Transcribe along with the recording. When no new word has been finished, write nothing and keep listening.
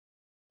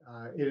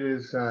It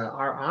is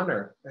our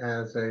honor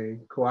as a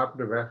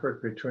cooperative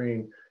effort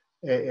between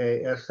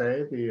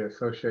AASA, the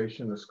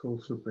Association of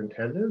School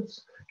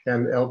Superintendents,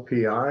 and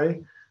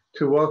LPI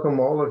to welcome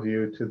all of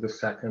you to the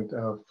second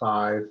of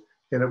 5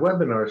 in a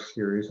webinar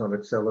series on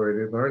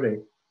accelerated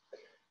learning.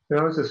 You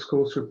know, I was a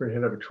school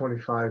superintendent for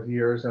 25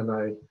 years, and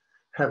I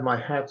have my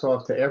hats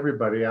off to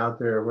everybody out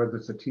there, whether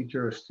it's a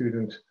teacher, a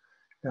student,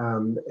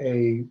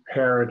 a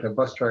parent, a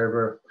bus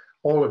driver,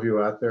 all of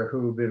you out there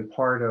who have been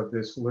part of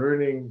this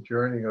learning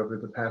journey over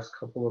the past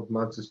couple of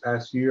months, this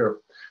past year.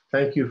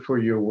 Thank you for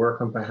your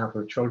work on behalf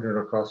of children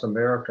across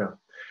America.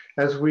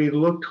 As we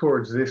look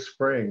towards this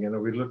spring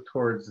and we look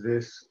towards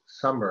this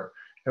summer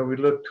and we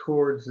look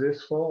towards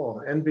this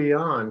fall and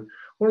beyond,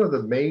 one of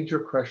the major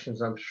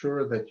questions I'm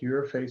sure that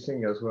you're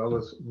facing, as well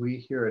as we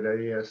here at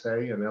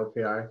AASA and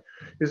LPI,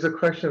 is the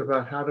question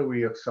about how do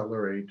we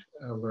accelerate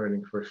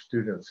learning for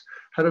students?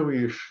 How do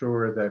we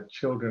assure that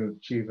children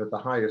achieve at the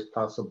highest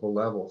possible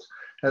levels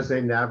as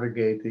they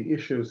navigate the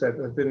issues that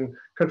have been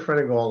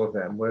confronting all of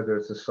them, whether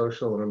it's the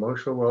social and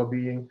emotional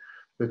well-being,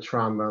 the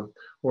trauma,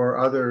 or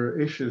other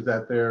issues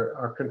that they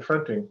are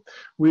confronting.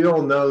 We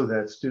all know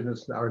that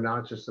students are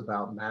not just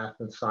about math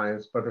and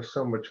science, but are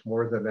so much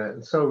more than that.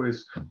 And so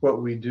is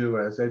what we do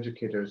as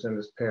educators and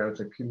as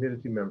parents and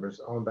community members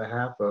on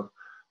behalf of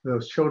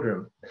those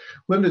children.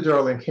 Linda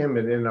Darling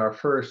Hammond in our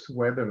first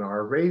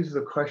webinar raised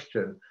the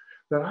question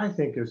that I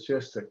think is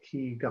just a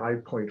key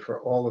guide point for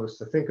all of us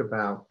to think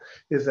about,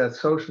 is that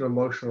social and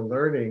emotional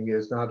learning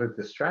is not a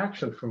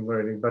distraction from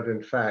learning, but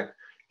in fact,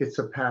 it's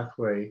a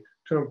pathway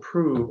to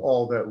improve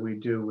all that we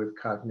do with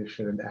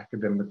cognition and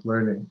academic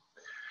learning.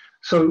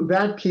 So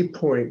that key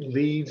point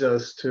leads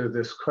us to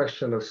this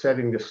question of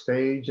setting the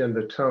stage and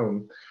the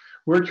tone.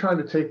 We're trying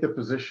to take the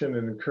position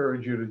and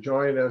encourage you to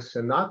join us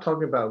and not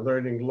talking about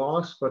learning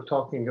loss, but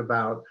talking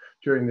about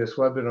during this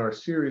webinar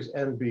series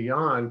and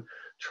beyond,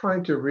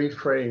 trying to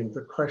reframe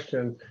the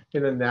question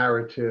in a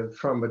narrative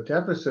from a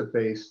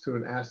deficit-based to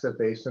an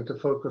asset-based and to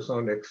focus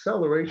on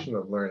acceleration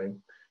of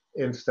learning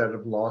instead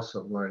of loss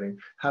of learning.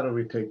 How do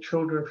we take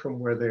children from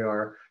where they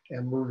are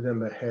and move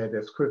them ahead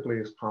as quickly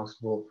as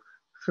possible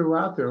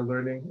throughout their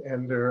learning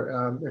and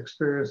their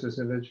experiences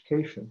in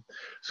education?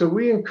 So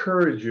we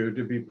encourage you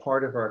to be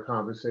part of our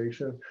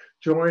conversation.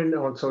 Join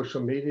on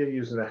social media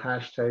using the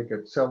hashtag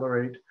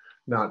accelerate,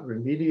 not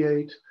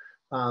remediate.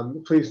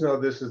 Please know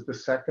this is the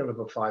second of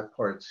a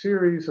 5-part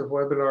series of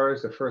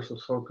webinars. The first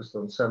was focused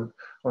on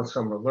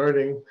summer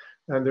learning,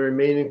 and the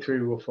remaining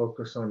 3 will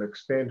focus on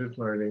expanded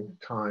learning,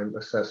 time,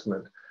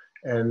 assessment,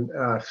 and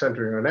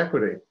centering on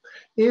equity.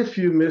 If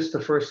you missed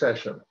the first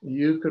session,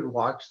 you could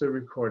watch the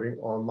recording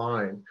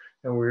online,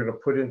 and we're going to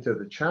put into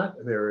the chat.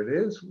 There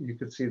it is. You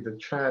can see the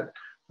chat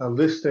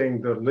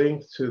listing the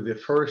link to the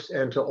first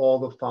and to all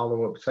the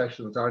follow-up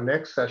sessions. Our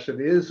next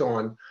session is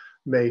on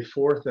May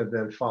 4th, and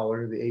then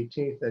following the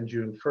 18th and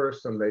June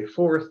 1st and May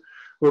 4th,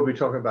 we'll be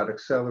talking about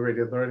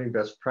accelerated learning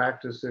best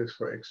practices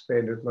for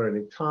expanded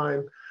learning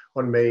time.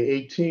 On May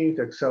 18th,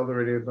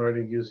 accelerated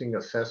learning using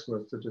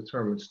assessments to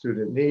determine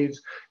student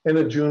needs. And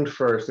on June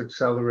 1st,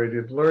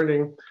 accelerated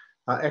learning,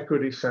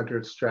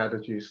 equity-centered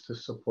strategies to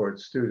support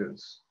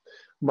students.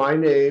 My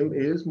name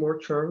is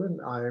Mort Sherman.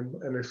 I'm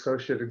an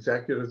Associate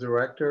Executive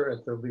Director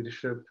at the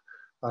Leadership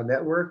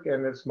Network,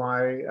 and it's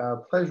my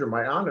pleasure,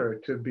 my honor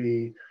to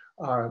be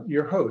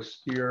your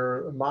host,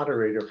 your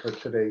moderator for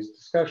today's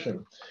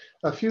discussion.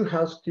 A few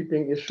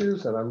housekeeping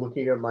issues, and I'm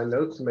looking at my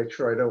notes to make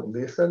sure I don't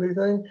miss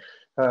anything.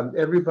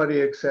 Everybody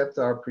except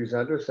our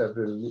presenters have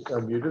been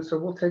unmuted, so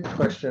we'll take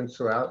questions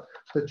throughout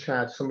the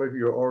chat. Some of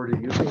you are already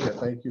using it.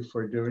 Thank you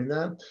for doing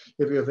that.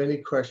 If you have any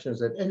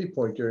questions at any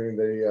point during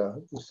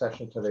the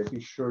session today, be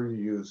sure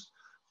you use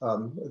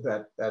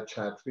that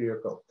chat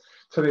vehicle.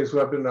 Today's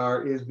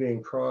webinar is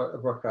being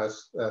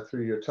broadcast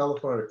through your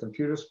telephone or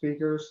computer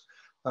speakers.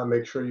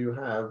 Make sure you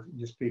have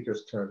your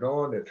speakers turned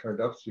on and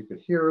turned up so you could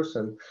hear us.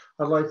 And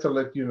I'd like to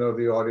let you know,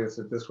 the audience,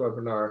 that this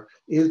webinar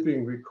is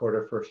being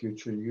recorded for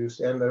future use,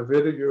 and the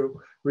video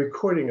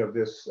recording of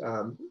this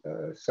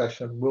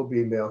session will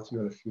be mailed to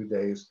you in a few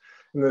days.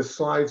 And the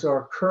slides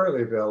are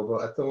currently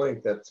available at the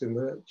link that's in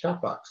the chat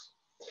box.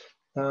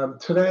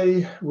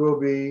 Today,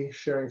 we'll be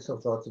sharing some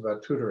thoughts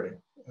about tutoring.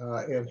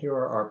 And here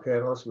are our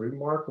panelists,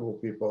 remarkable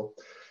people,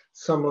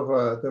 some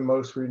of the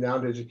most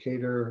renowned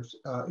educators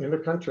in the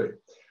country.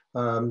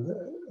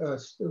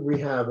 We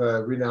have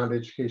a renowned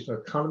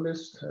educational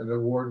economist, an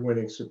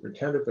award-winning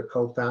superintendent, the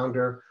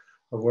co-founder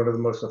of one of the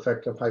most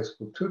effective high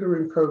school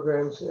tutoring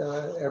programs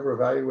ever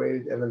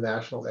evaluated, and a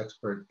national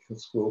expert in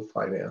school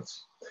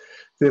finance.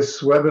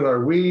 This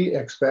webinar, we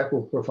expect,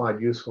 will provide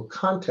useful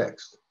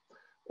context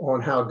on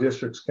how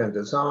districts can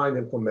design,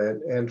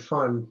 implement, and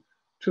fund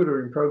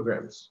tutoring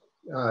programs.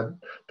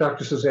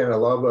 Dr. Susanna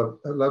Love of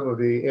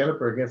the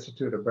Annenberg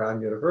Institute of Brown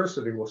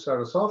University will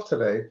start us off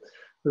today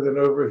with an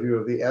overview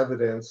of the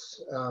evidence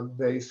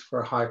base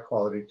for high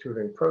quality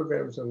tutoring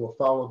programs. And we'll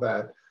follow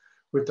that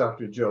with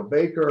Dr. Joe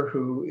Baker,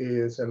 who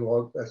is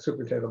a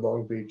superintendent of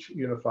Long Beach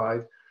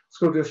Unified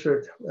School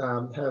District,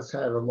 has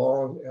had a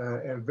long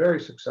and very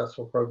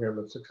successful program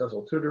of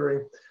successful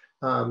tutoring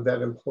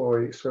that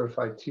employ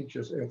certified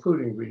teachers,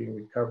 including reading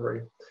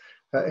recovery.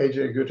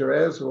 AJ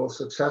Gutierrez will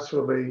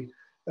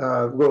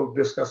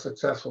discuss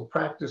successful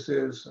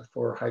practices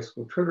for high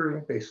school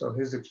tutoring based on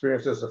his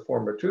experience as a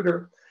former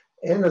tutor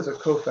and as a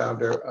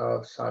co-founder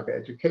of Saga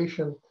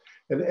Education.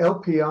 And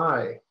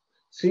LPI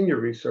senior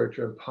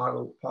researcher and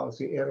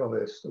policy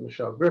analyst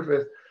Michelle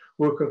Griffith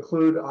will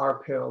conclude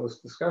our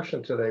panelist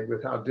discussion today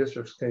with how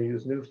districts can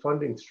use new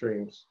funding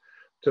streams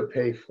to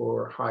pay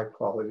for high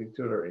quality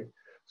tutoring.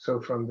 So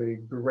from the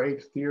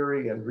great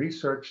theory and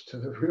research to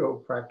the real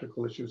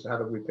practical issues, how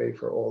do we pay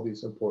for all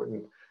these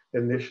important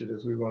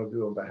initiatives we want to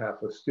do on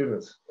behalf of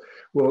students?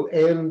 We'll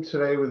end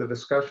today with a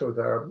discussion with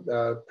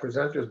our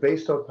presenters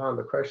based upon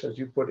the questions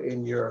you put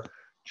in your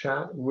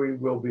chat. We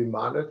will be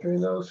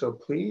monitoring those, so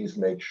please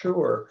make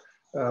sure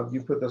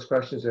you put those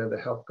questions in to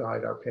help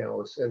guide our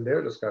panelists in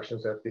their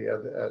discussions at the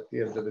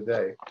end of the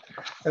day.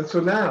 And so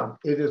now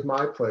it is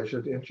my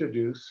pleasure to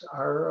introduce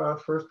our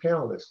first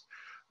panelist.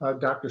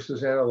 Dr.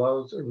 Susanna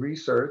Lowe's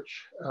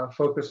research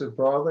focuses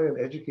broadly on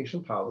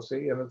education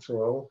policy and its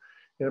role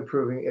in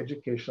improving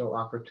educational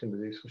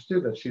opportunities for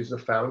students. She's the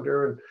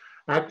founder and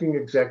acting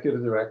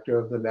executive director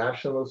of the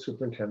National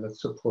Superintendent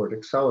Support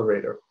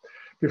Accelerator.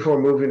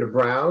 Before moving to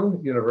Brown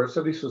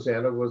University,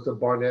 Susanna was the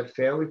Barnett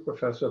Family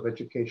Professor of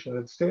Education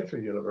at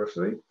Stanford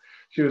University.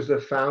 She was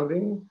the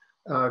founding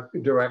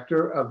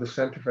director of the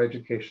Center for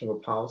Educational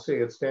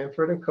Policy at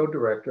Stanford and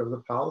co-director of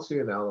the Policy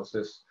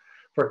Analysis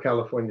for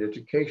California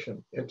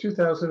Education. In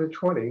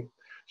 2020,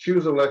 she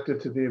was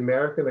elected to the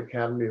American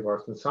Academy of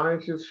Arts and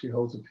Sciences. She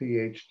holds a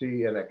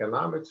PhD in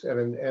economics and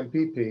an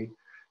MPP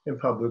in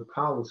public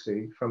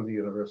policy from the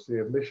University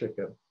of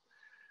Michigan,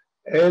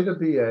 and a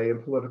BA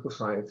in political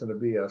science and a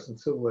BS in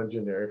civil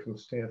engineering from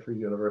Stanford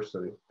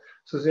University.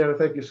 Susanna,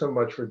 thank you so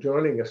much for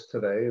joining us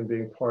today and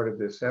being part of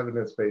this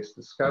evidence-based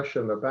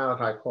discussion about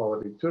high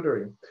quality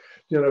tutoring.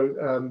 You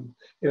know,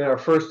 in our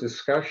first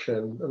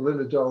discussion,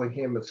 Linda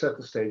Dollingham set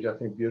the stage, I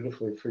think,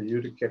 beautifully for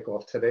you to kick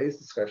off today's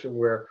discussion,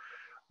 where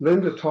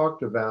Linda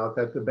talked about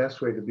that the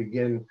best way to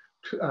begin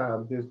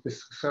this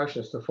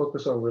discussion is to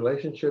focus on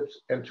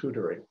relationships and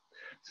tutoring.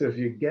 So if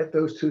you get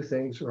those two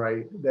things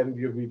right, then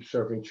you'll be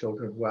serving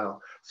children well.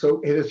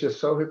 So it is just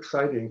so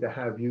exciting to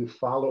have you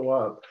follow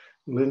up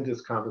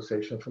Linda's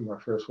conversation from our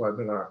first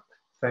webinar.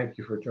 Thank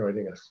you for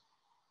joining us.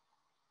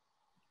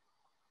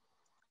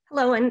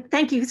 Hello, and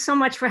thank you so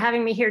much for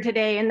having me here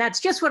today. And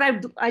that's just what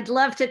I'd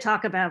love to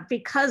talk about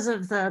because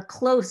of the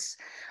close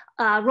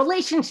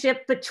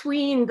relationship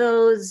between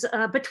those,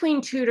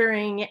 between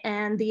tutoring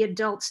and the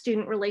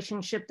adult-student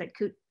relationship that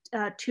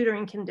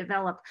tutoring can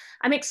develop.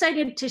 I'm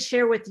excited to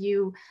share with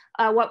you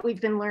what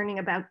we've been learning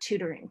about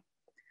tutoring.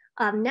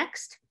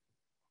 Next.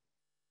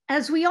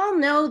 As we all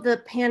know,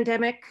 the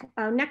pandemic,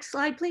 next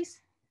slide,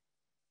 please.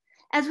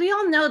 As we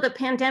all know, the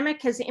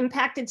pandemic has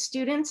impacted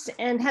students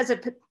and has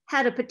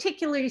had a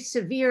particularly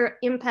severe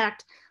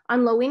impact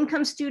on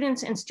low-income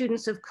students and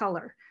students of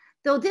color.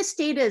 Though this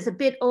data is a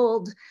bit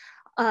old,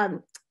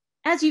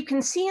 as you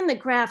can see in the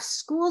graph,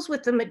 schools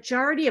with the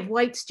majority of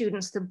white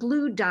students, the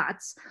blue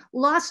dots,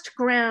 lost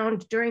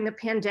ground during the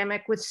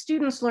pandemic, with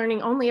students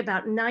learning only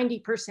about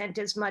 90%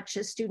 as much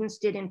as students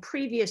did in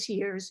previous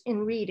years in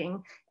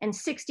reading and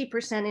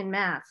 60% in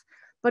math.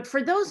 But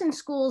for those in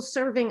schools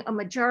serving a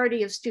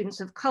majority of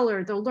students of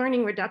color, the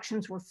learning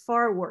reductions were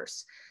far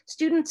worse.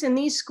 Students in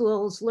these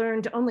schools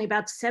learned only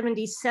about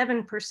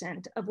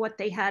 77% of what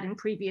they had in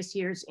previous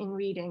years in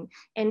reading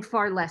and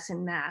far less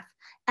in math,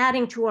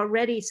 adding to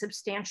already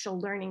substantial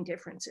learning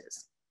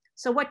differences.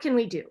 So what can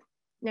we do?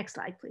 Next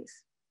slide, please.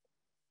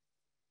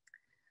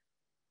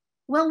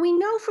 Well, we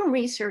know from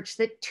research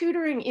that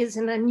tutoring is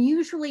an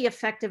unusually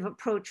effective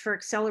approach for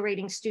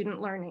accelerating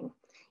student learning.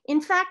 In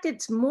fact,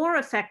 it's more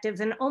effective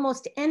than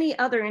almost any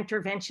other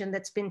intervention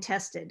that's been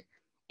tested.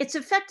 Its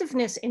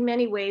effectiveness in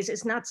many ways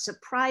is not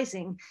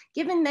surprising,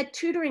 given that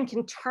tutoring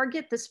can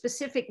target the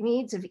specific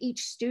needs of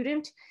each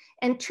student,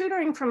 and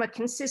tutoring from a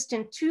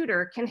consistent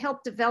tutor can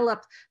help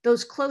develop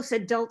those close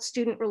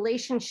adult-student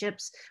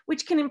relationships,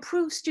 which can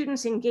improve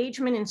students'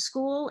 engagement in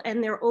school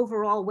and their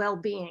overall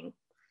well-being.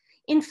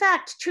 In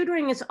fact,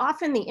 tutoring is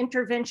often the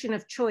intervention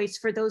of choice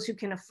for those who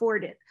can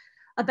afford it.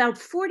 About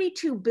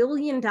 $42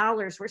 billion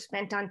were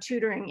spent on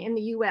tutoring in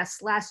the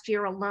US last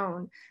year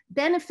alone,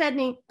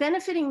 benefiting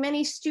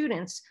many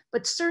students,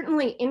 but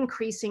certainly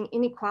increasing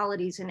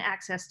inequalities in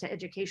access to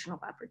educational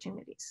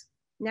opportunities.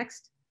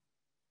 Next.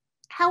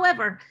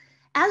 However,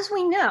 as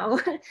we know,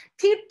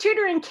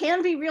 tutoring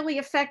can be really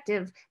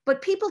effective,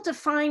 but people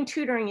define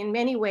tutoring in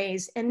many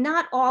ways, and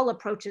not all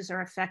approaches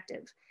are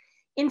effective.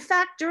 In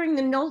fact, during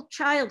the No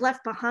Child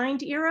Left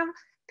Behind era,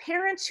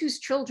 parents whose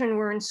children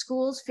were in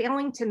schools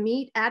failing to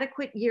meet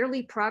adequate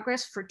yearly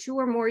progress for 2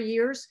 or more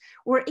years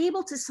were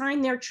able to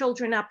sign their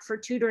children up for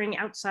tutoring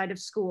outside of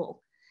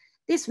school.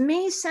 This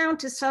may sound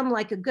to some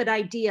like a good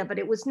idea, but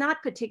it was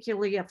not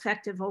particularly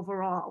effective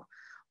overall.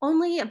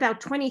 Only about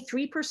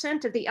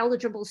 23% of the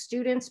eligible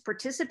students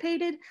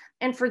participated,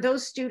 and for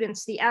those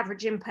students, the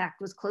average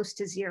impact was close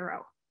to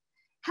 0.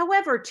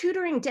 However,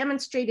 tutoring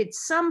demonstrated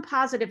some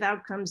positive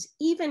outcomes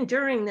even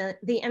during the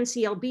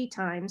NCLB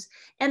times,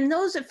 and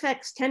those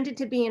effects tended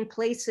to be in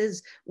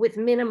places with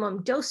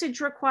minimum dosage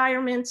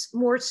requirements,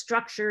 more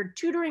structured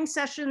tutoring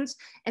sessions,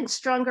 and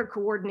stronger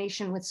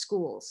coordination with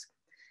schools.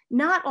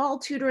 Not all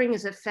tutoring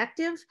is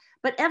effective,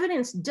 but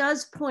evidence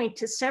does point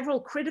to several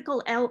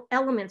critical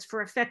elements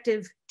for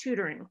effective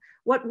tutoring,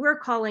 what we're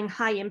calling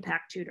high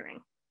impact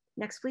tutoring.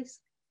 Next, please.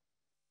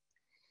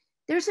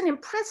 There's an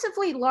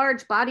impressively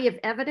large body of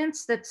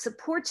evidence that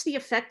supports the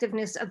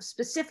effectiveness of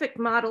specific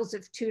models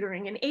of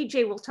tutoring, and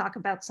AJ will talk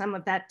about some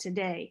of that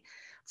today.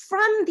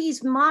 From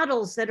these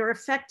models that are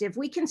effective,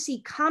 we can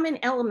see common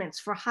elements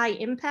for high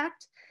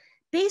impact.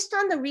 Based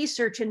on the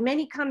research and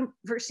many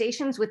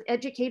conversations with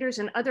educators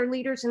and other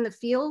leaders in the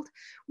field,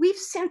 we've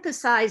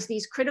synthesized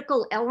these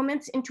critical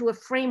elements into a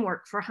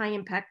framework for high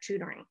impact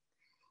tutoring.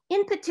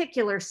 In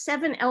particular,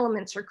 7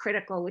 elements are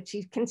critical, which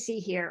you can see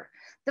here.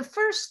 The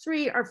first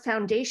 3 are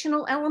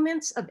foundational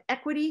elements of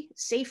equity,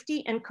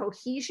 safety, and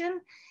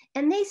cohesion,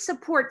 and they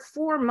support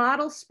 4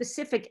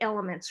 model-specific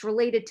elements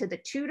related to the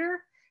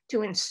tutor,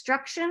 to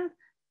instruction,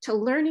 to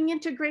learning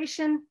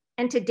integration,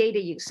 and to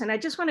data use. And I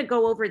just want to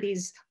go over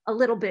these a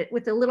little bit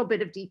with a little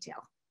bit of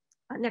detail.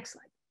 Next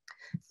slide.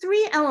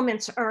 3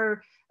 elements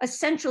are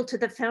essential to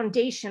the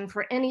foundation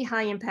for any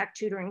high-impact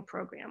tutoring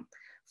program.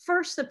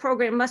 First, the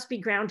program must be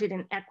grounded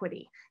in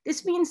equity.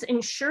 This means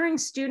ensuring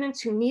students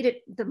who need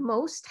it the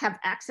most have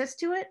access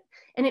to it,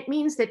 and it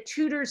means that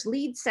tutors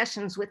lead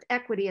sessions with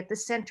equity at the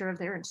center of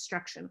their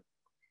instruction.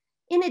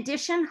 In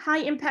addition,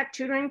 high-impact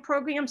tutoring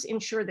programs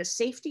ensure the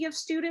safety of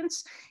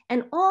students,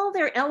 and all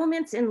their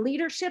elements and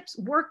leaderships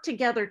work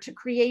together to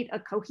create a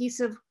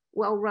cohesive,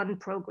 well-run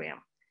program.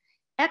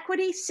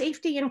 Equity,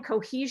 safety, and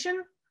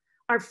cohesion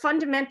are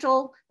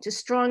fundamental to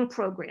strong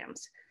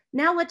programs.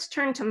 Now let's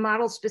turn to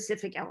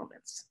model-specific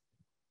elements.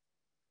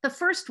 The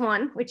first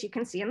one, which you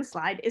can see on the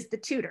slide, is the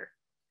tutor.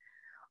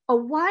 A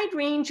wide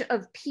range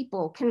of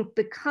people can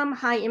become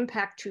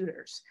high-impact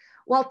tutors.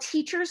 While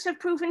teachers have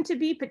proven to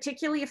be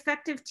particularly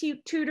effective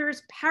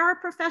tutors,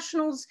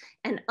 paraprofessionals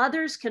and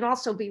others can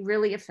also be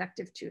really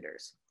effective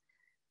tutors.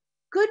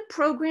 Good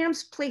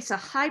programs place a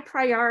high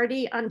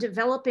priority on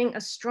developing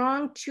a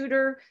strong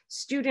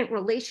tutor-student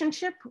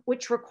relationship,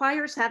 which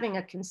requires having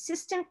a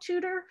consistent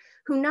tutor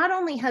who not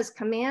only has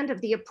command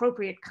of the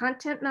appropriate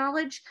content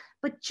knowledge,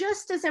 but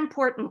just as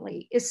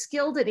importantly, is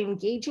skilled at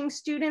engaging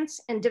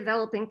students and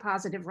developing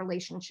positive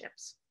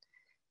relationships.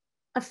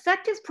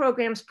 Effective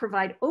programs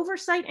provide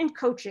oversight and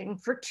coaching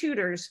for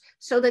tutors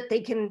so that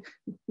they can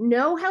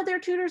know how their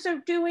tutors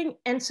are doing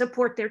and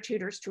support their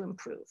tutors to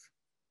improve.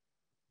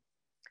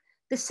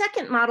 The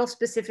second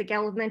model-specific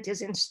element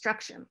is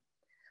instruction.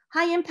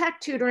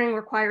 High-impact tutoring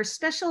requires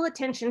special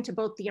attention to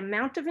both the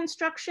amount of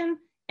instruction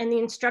and the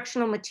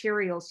instructional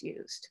materials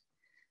used.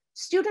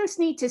 Students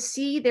need to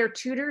see their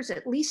tutors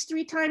at least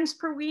 3 times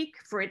per week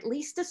for at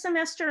least a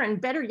semester, and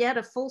better yet,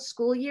 a full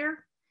school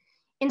year.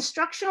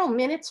 Instructional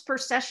minutes per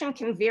session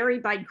can vary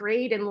by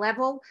grade and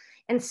level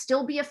and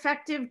still be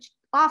effective.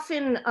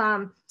 Often,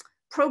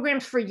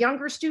 programs for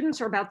younger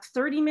students are about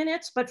 30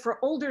 minutes, but for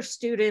older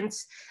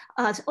students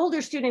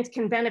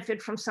can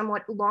benefit from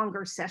somewhat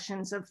longer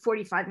sessions of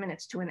 45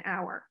 minutes to an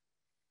hour.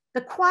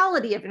 The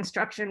quality of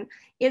instruction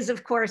is,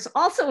 of course,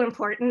 also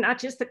important, not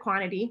just the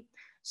quantity.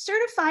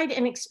 Certified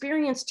and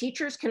experienced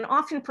teachers can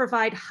often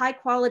provide high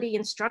quality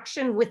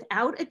instruction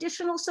without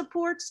additional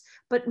supports,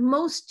 but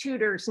most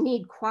tutors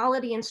need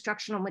quality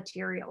instructional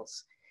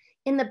materials.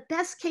 In the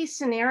best case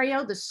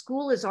scenario, the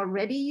school is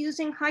already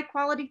using high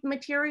quality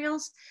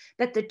materials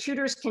that the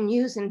tutors can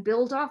use and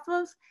build off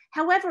of.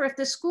 However, if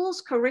the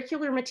school's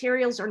curricular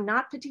materials are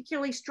not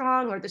particularly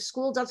strong or the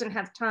school doesn't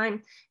have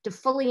time to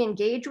fully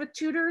engage with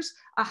tutors,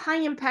 a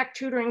high impact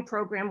tutoring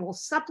program will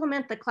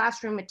supplement the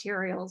classroom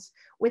materials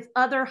with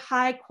other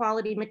high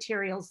quality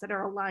materials that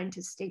are aligned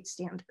to state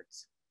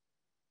standards.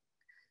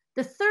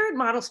 The third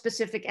model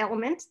specific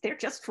element, they're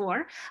just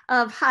 4,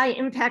 of high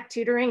impact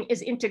tutoring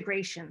is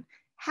integration.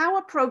 How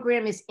a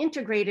program is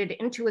integrated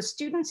into a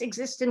student's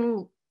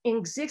existing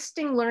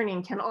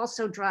learning can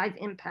also drive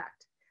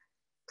impact.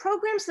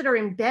 Programs that are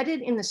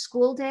embedded in the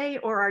school day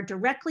or are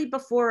directly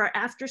before or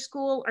after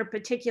school are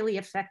particularly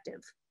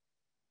effective.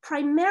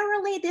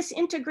 Primarily, this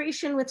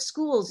integration with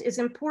schools is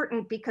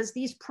important because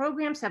these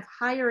programs have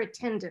higher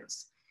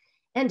attendance.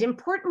 And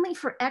importantly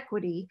for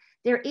equity,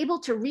 they're able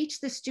to reach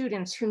the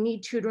students who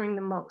need tutoring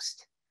the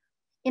most.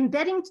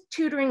 Embedding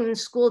tutoring in the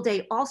school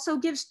day also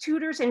gives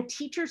tutors and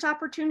teachers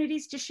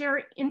opportunities to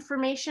share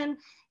information,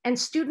 and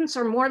students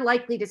are more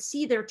likely to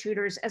see their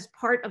tutors as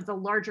part of the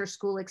larger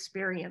school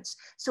experience.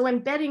 So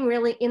embedding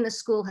really in the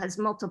school has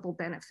multiple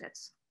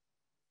benefits.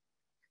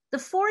 The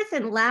fourth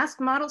and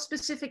last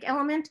model-specific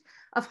element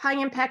of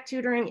high-impact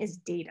tutoring is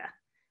data.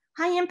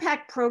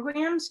 High-impact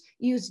programs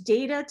use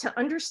data to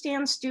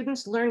understand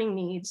students' learning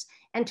needs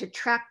and to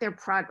track their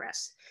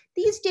progress.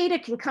 These data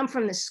can come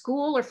from the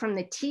school or from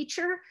the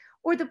teacher,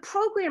 or the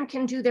program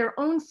can do their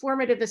own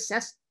formative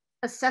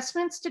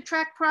assessments to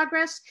track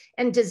progress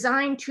and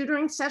design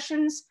tutoring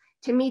sessions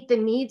to meet the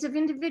needs of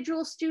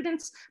individual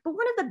students. But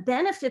one of the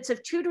benefits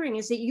of tutoring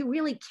is that you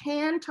really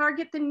can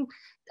target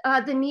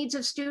the needs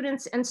of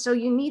students. And so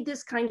you need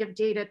this kind of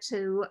data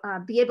to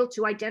be able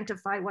to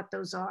identify what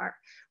those are.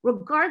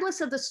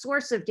 Regardless of the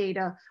source of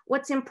data,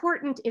 what's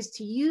important is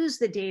to use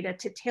the data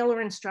to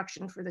tailor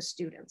instruction for the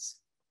students.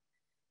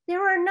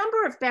 There are a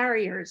number of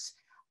barriers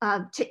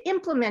to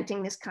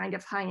implementing this kind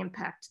of high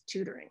impact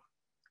tutoring.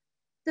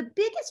 The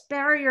biggest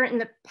barrier in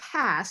the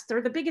past,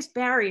 or the biggest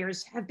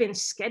barriers, have been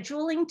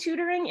scheduling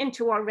tutoring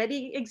into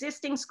already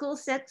existing school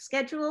set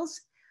schedules,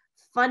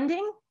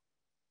 funding,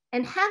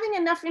 and having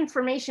enough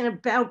information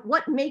about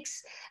what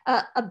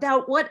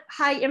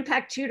high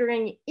impact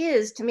tutoring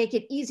is to make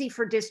it easy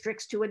for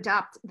districts to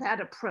adopt that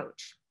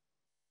approach.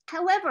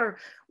 However,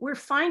 we're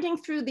finding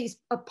through these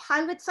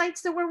pilot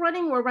sites that we're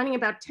running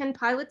about 10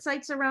 pilot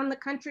sites around the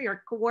country,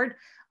 or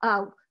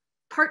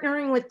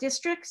partnering with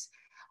districts,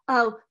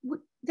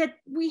 that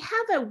we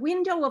have a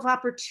window of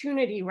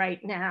opportunity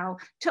right now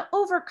to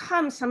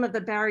overcome some of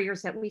the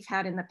barriers that we've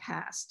had in the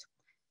past.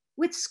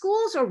 With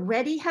schools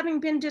already having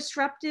been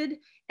disrupted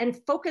and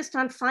focused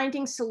on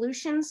finding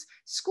solutions,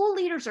 school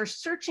leaders are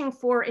searching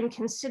for and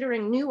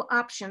considering new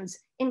options,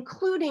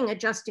 including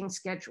adjusting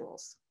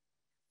schedules.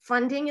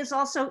 Funding is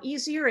also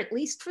easier, at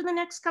least for the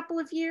next couple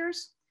of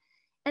years.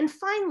 And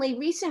finally,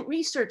 recent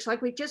research,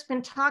 like we've just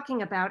been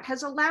talking about,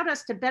 has allowed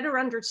us to better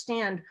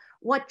understand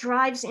what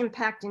drives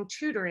impact in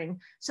tutoring,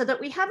 so that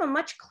we have a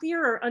much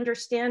clearer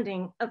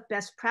understanding of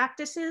best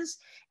practices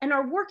and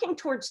are working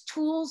towards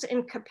tools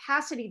and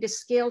capacity to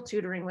scale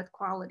tutoring with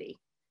quality.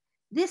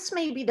 This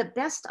may be the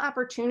best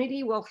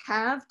opportunity we'll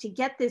have to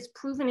get this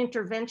proven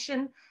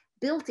intervention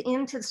built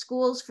into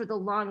schools for the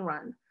long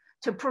run,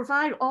 to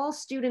provide all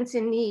students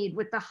in need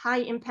with the high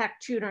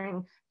impact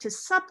tutoring to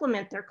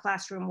supplement their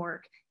classroom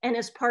work and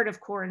as part of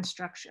core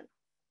instruction.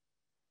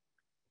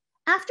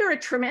 After a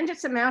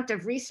tremendous amount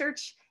of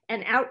research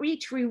and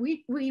outreach,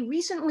 we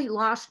recently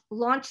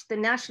launched the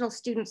National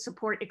Student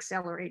Support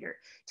Accelerator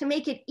to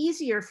make it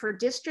easier for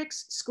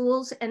districts,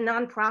 schools, and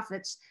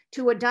nonprofits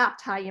to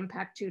adopt high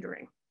impact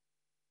tutoring.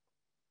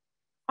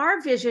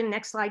 Our vision,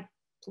 next slide,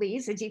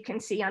 please, as you can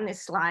see on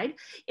this slide,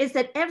 is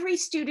that every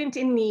student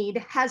in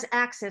need has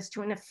access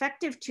to an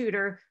effective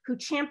tutor who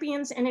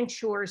champions and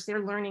ensures their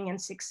learning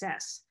and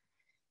success.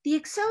 The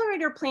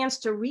accelerator plans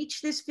to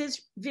reach this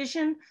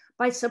vision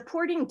by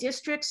supporting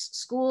districts,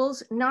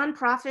 schools,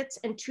 nonprofits,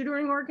 and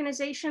tutoring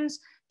organizations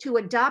to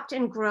adopt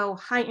and grow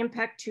high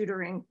impact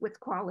tutoring with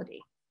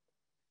quality.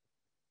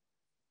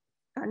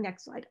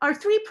 Next slide. Our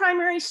three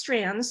primary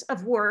strands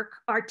of work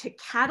are to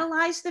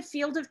catalyze the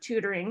field of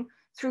tutoring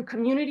through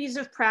communities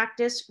of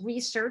practice,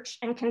 research,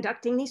 and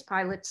conducting these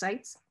pilot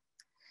sites,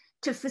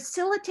 to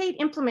facilitate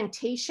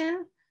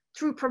implementation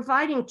through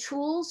providing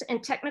tools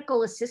and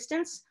technical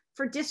assistance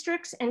for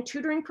districts and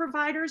tutoring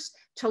providers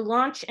to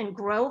launch and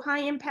grow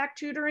high impact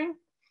tutoring,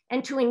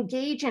 and to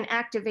engage and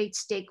activate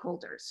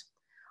stakeholders.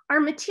 Our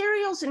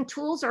materials and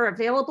tools are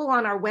available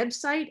on our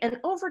website, and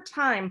over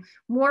time,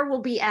 more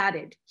will be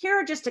added. Here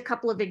are just a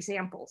couple of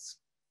examples.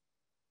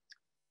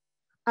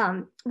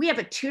 We have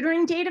a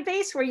tutoring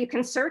database where you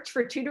can search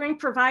for tutoring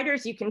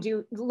providers. You can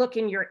look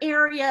in your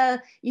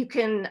area. You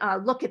can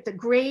look at the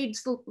grade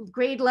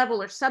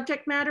level or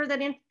subject matter that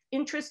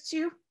interests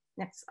you.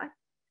 Next slide.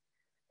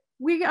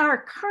 We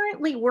are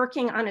currently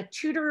working on a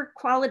tutor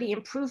quality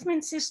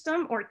improvement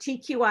system, or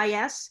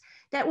TQIS,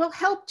 that will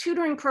help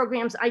tutoring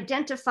programs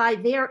identify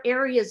their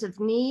areas of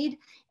need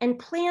and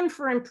plan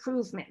for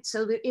improvement.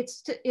 So that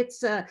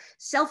it's a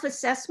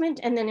self-assessment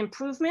and then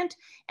improvement.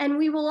 And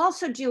we will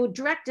also do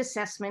direct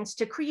assessments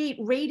to create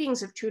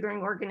ratings of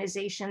tutoring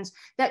organizations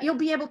that you'll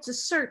be able to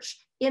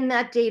search in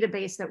that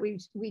database that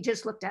we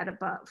just looked at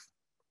above.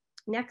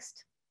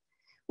 Next.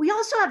 We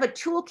also have a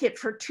toolkit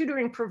for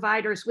tutoring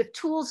providers with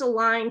tools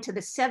aligned to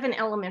the 7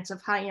 elements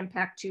of high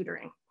impact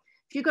tutoring.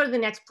 If you go to the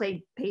next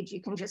page, you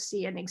can just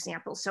see an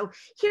example. So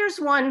here's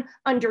one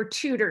under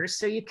tutors.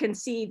 So you can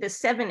see the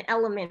 7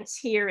 elements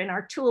here in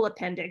our tool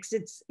appendix.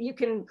 You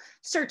can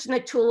search in the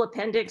tool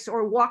appendix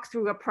or walk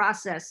through a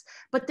process,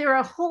 but there are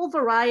a whole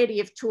variety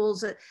of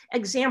tools.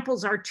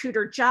 Examples are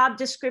tutor job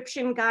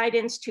description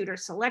guidance, tutor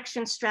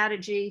selection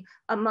strategy,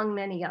 among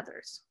many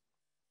others.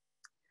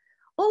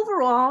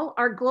 Overall,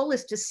 our goal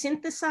is to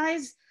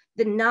synthesize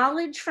the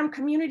knowledge from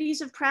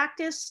communities of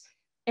practice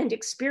and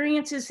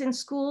experiences in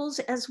schools,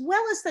 as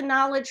well as the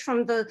knowledge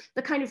from the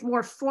kind of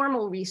more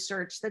formal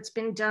research that's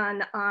been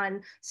done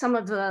on some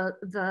of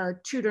the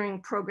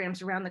tutoring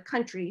programs around the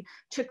country,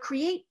 to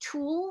create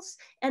tools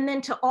and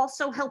then to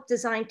also help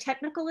design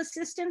technical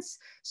assistance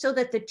so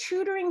that the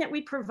tutoring that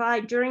we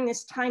provide during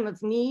this time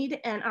of need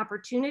and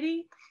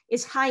opportunity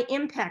is high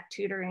impact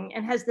tutoring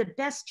and has the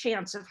best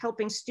chance of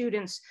helping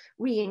students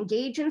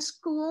re-engage in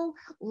school,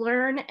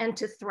 learn, and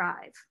to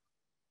thrive.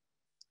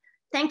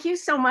 Thank you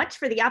so much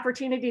for the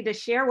opportunity to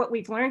share what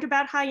we've learned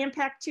about high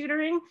impact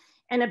tutoring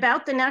and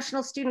about the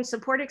National Student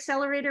Support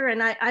Accelerator,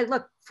 and I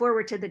look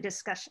forward to the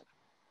discussion.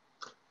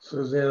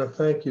 Susanna,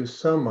 thank you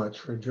so much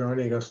for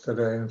joining us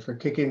today and for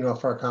kicking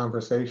off our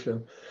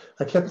conversation.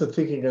 I kept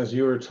thinking as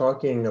you were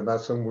talking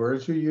about some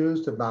words you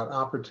used about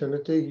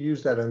opportunity. You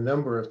used that a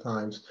number of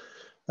times.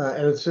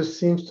 And it just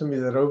seems to me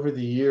that over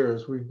the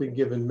years, we've been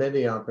given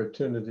many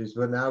opportunities,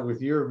 but now with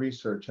your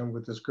research and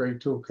with this great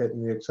toolkit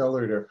and the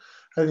accelerator,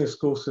 I think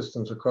school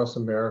systems across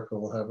America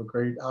will have a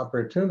great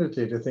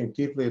opportunity to think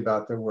deeply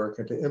about their work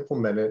and to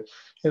implement it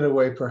in a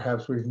way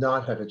perhaps we've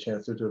not had a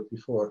chance to do it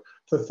before.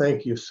 So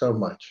thank you so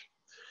much.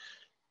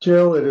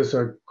 Jill, it is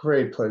a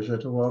great pleasure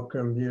to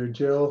welcome you.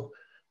 Jill,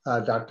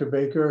 Dr.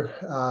 Baker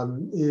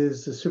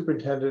is the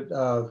superintendent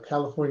of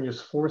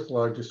California's fourth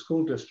largest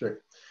school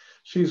district.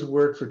 She's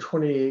worked for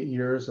 28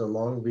 years at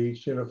Long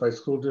Beach Unified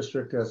School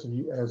District as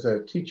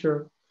a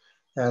teacher,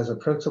 as a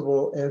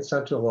principal, and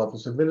central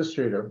office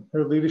administrator.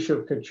 Her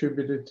leadership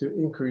contributed to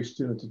increased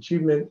student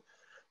achievement,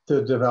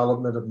 the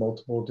development of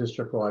multiple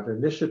district-wide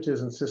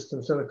initiatives and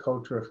systems, and a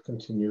culture of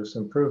continuous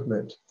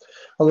improvement.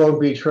 A Long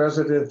Beach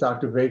resident,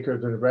 Dr. Baker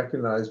has been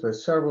recognized by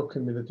several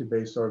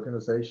community-based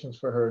organizations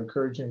for her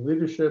encouraging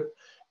leadership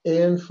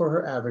and for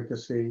her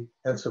advocacy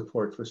and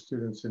support for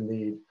students in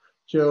need.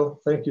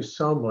 Jill, thank you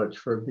so much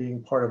for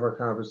being part of our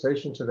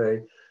conversation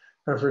today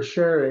and for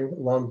sharing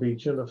Long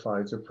Beach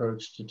Unified's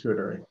approach to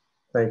tutoring.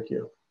 Thank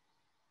you.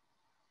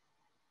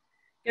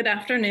 Good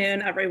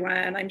afternoon,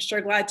 everyone. I'm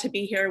sure glad to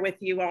be here with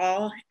you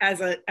all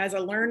as a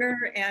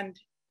learner and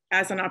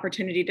as an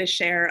opportunity to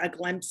share a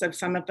glimpse of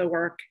some of the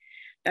work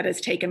that has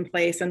taken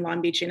place in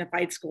Long Beach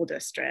Unified School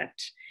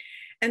District.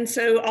 And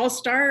so I'll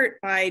start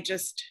by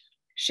just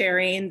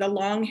sharing the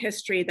long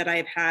history that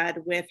I've had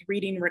with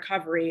reading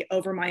recovery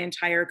over my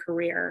entire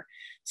career.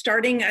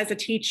 Starting as a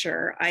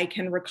teacher, I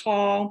can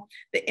recall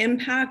the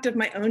impact of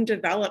my own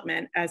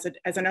development as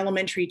an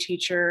elementary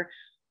teacher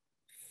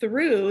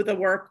through the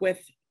work with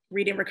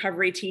reading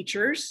recovery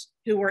teachers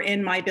who were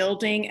in my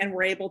building and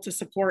were able to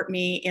support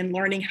me in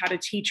learning how to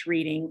teach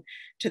reading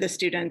to the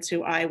students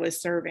who I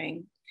was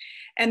serving.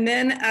 And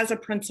then as a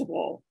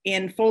principal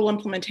in full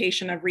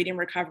implementation of reading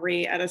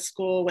recovery at a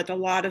school with a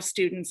lot of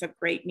students of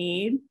great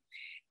need,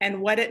 and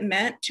what it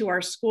meant to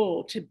our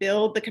school to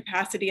build the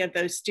capacity of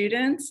those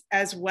students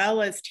as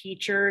well as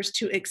teachers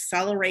to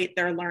accelerate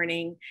their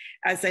learning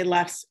as they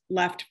left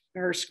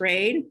first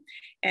grade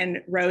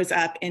and rose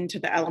up into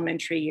the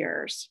elementary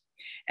years.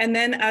 And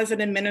then as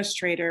an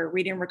administrator,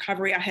 reading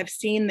recovery, I have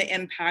seen the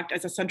impact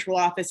as a central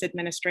office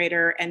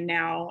administrator and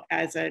now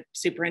as a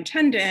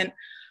superintendent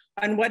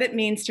on what it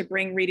means to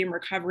bring reading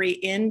recovery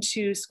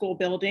into school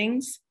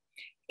buildings.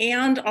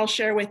 And I'll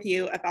share with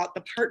you about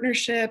the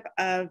partnership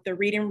of the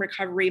reading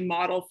recovery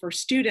model for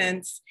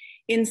students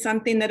in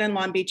something that in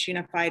Long Beach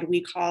Unified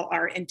we call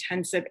our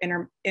intensive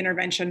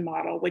intervention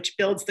model, which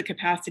builds the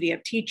capacity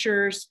of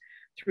teachers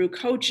through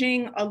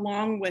coaching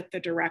along with the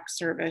direct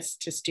service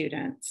to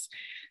students.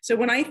 So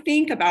when I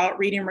think about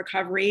reading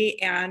recovery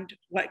and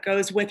what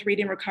goes with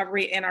reading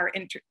recovery in our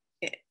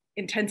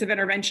intensive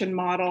intervention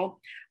model,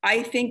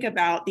 I think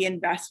about the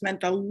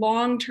investment, the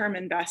long-term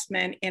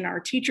investment in our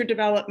teacher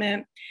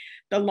development,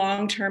 the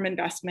long-term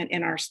investment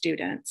in our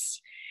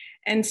students.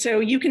 And so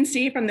you can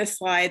see from this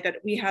slide that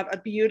we have a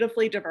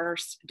beautifully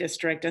diverse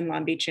district in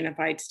Long Beach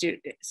Unified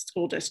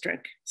School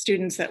District,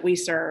 students that we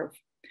serve.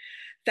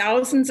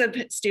 Thousands of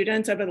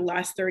students over the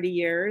last 30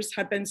 years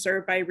have been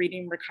served by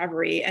reading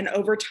recovery. And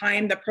over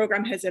time, the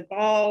program has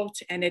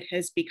evolved and it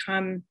has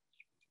become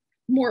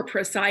more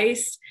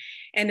precise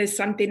and is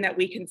something that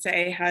we can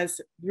say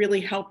has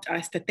really helped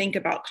us to think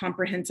about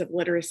comprehensive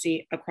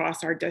literacy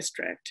across our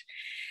district.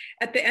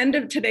 At the end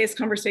of today's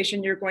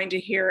conversation, you're going to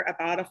hear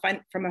about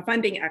from a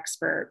funding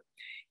expert.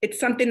 It's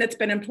something that's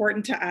been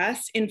important to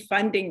us in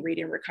funding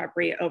reading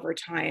recovery over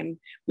time.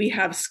 We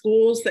have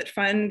schools that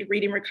fund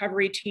reading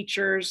recovery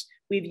teachers.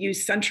 We've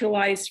used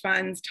centralized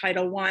funds,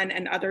 Title I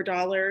and other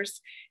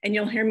dollars. And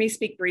you'll hear me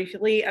speak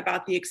briefly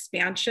about the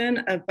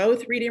expansion of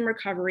both reading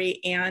recovery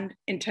and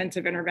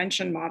intensive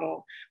intervention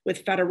model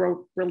with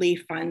federal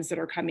relief funds that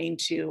are coming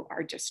to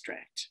our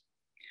district.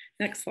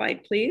 Next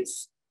slide,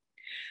 please.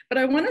 But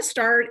I want to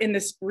start in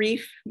this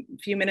brief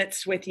few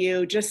minutes with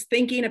you just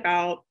thinking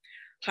about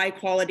high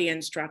quality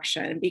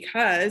instruction,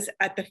 because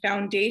at the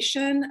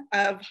foundation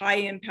of high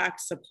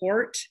impact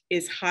support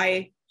is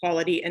high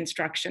quality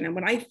instruction. And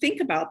when I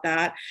think about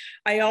that,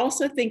 I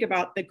also think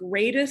about the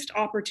greatest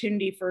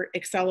opportunity for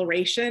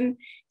acceleration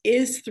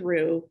is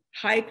through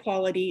high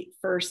quality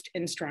first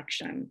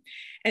instruction.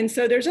 And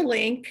so there's a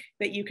link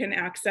that you can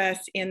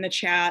access in the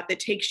chat that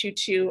takes you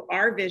to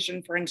our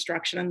vision for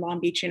instruction in Long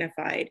Beach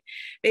Unified,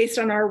 based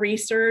on our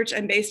research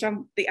and based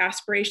on the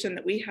aspiration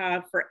that we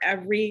have for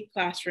every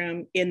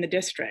classroom in the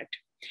district.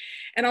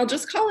 And I'll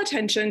just call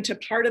attention to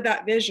part of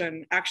that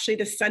vision, actually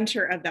the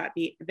center of that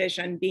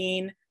vision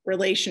being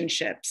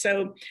relationship.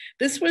 So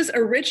this was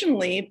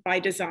originally by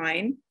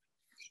design,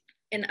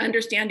 an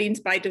understandings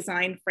by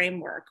design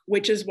framework,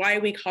 which is why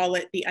we call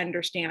it the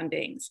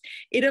understandings.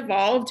 It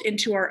evolved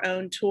into our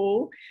own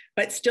tool,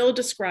 but still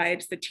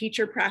describes the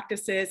teacher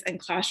practices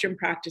and classroom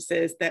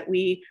practices that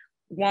we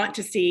want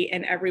to see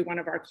in every one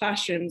of our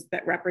classrooms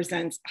that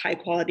represents high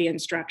quality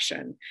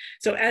instruction.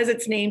 So as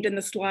it's named in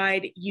the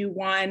slide,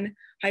 U1,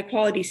 high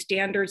quality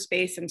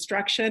standards-based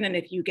instruction. And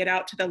if you get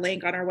out to the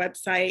link on our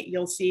website,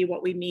 you'll see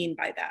what we mean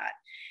by that.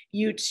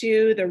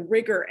 U2, the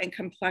rigor and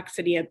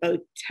complexity of both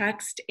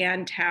text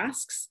and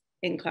tasks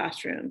in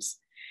classrooms.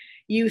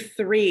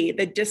 U3,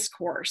 the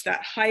discourse,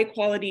 that high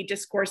quality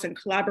discourse and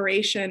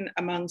collaboration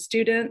among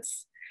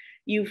students.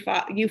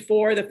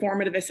 U4, the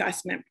formative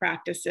assessment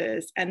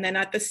practices. And then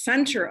at the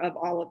center of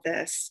all of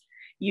this,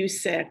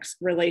 U6,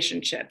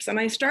 relationships. And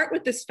I start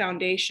with this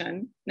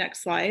foundation,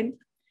 next slide,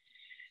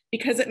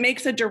 because it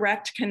makes a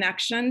direct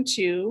connection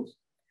to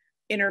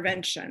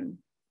intervention.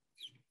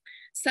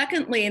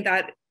 Secondly,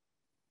 that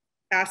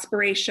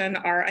aspiration,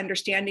 our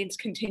understandings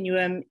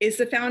continuum, is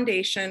the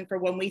foundation for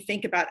when we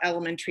think about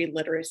elementary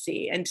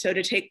literacy. And so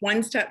to take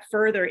one step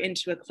further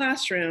into a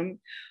classroom,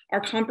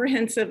 our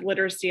comprehensive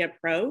literacy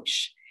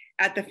approach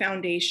at the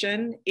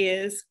foundation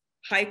is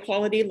high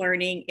quality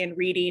learning in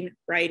reading,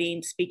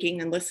 writing, speaking,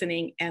 and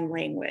listening, and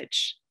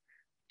language.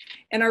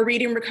 And our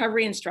reading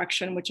recovery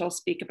instruction, which I'll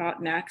speak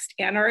about next,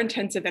 and our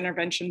intensive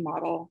intervention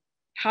model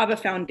have a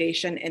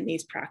foundation in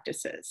these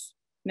practices.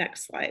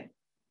 Next slide.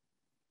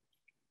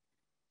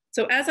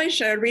 So as I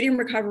showed, Reading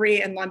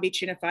Recovery and Long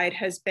Beach Unified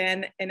has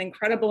been an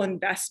incredible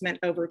investment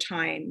over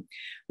time.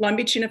 Long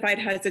Beach Unified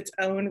has its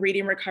own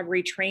Reading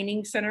Recovery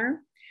Training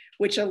Center,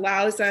 which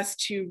allows us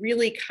to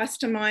really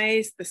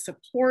customize the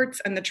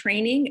supports and the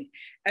training.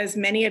 As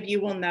many of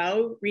you will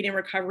know, Reading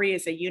Recovery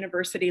is a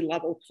university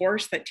level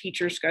course that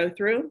teachers go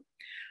through.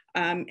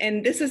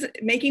 And this is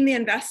making the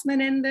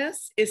investment in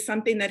this is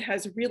something that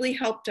has really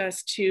helped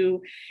us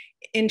to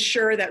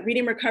ensure that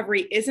reading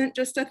recovery isn't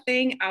just a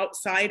thing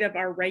outside of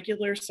our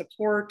regular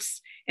supports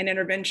and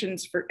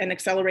interventions for and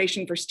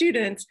acceleration for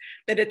students,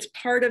 that it's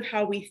part of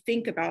how we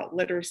think about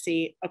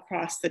literacy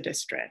across the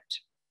district.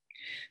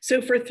 So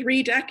for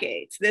 3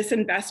 decades, this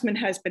investment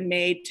has been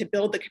made to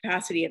build the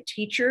capacity of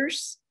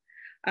teachers.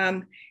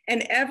 And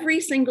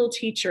every single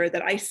teacher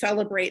that I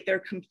celebrate their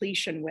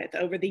completion with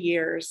over the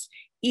years,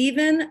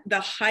 even the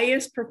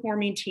highest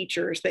performing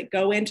teachers that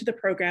go into the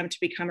program to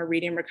become a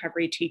reading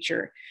recovery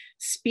teacher,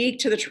 speak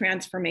to the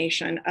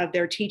transformation of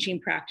their teaching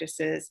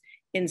practices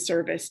in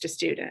service to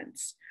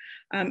students.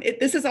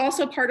 This is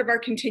also part of our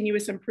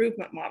continuous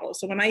improvement model.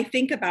 So when I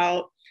think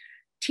about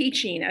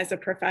teaching as a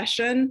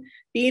profession,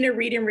 being a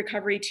reading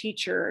recovery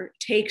teacher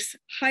takes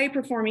high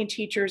performing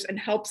teachers and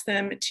helps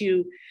them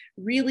to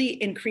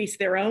really increase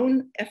their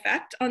own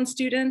effect on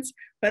students,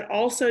 but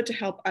also to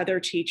help other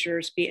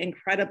teachers be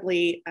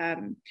incredibly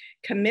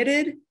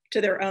committed to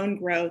their own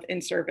growth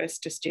in service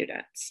to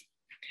students.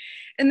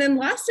 And then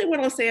lastly, what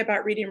I'll say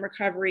about reading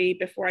recovery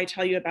before I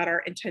tell you about our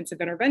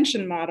intensive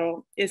intervention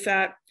model is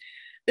that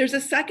there's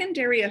a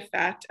secondary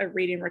effect of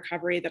reading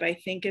recovery that I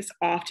think is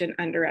often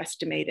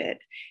underestimated.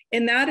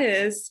 And that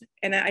is,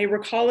 and I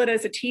recall it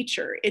as a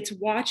teacher, it's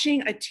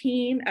watching a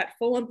team at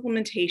full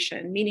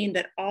implementation, meaning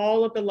that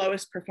all of the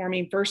lowest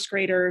performing first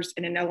graders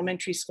in an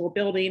elementary school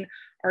building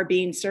are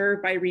being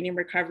served by reading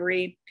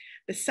recovery.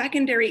 The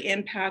secondary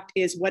impact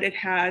is what it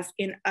has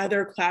in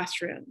other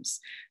classrooms.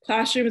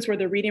 Classrooms where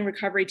the reading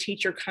recovery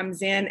teacher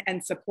comes in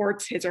and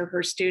supports his or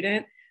her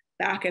student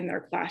back in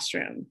their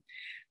classroom.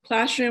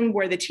 Classroom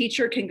where the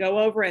teacher can go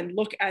over and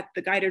look at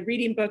the guided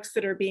reading books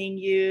that are being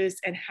used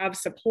and have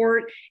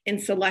support in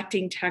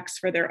selecting texts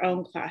for their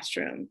own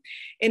classroom.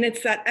 And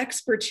it's that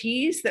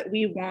expertise that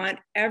we want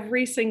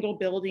every single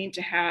building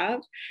to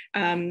have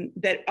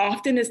that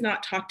often is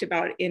not talked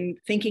about in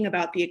thinking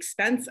about the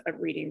expense of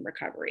reading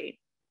recovery.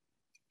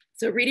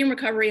 So reading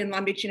recovery in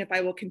Long Beach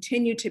Unified will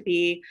continue to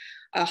be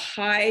a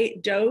high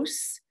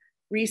dose,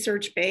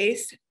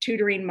 research-based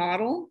tutoring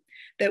model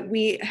that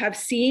we have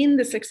seen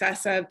the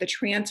success of the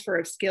transfer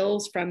of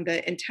skills from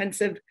the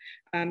intensive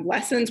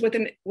lessons with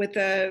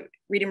a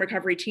reading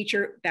recovery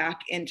teacher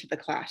back into the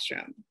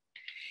classroom.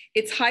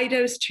 It's high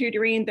dose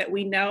tutoring that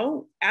we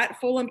know at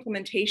full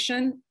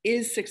implementation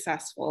is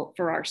successful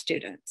for our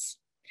students.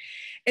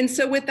 And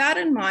so with that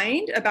in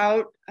mind,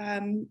 about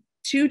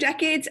 2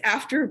 decades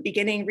after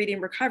beginning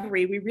reading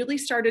recovery, we really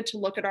started to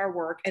look at our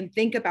work and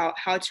think about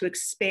how to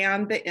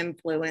expand the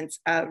influence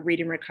of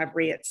reading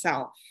recovery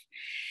itself.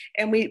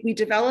 And we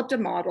developed a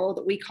model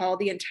that we call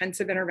the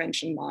intensive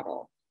intervention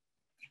model.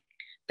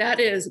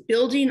 That is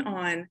building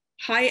on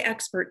high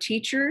expert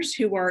teachers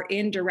who are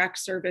in direct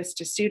service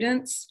to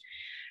students,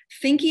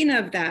 thinking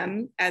of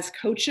them as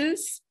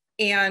coaches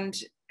and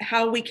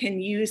how we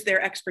can use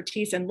their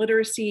expertise in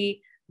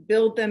literacy,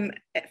 build them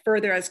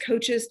further as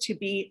coaches to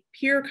be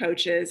peer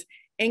coaches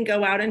and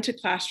go out into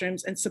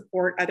classrooms and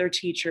support other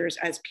teachers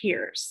as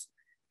peers.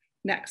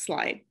 Next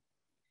slide.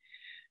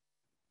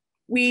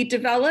 We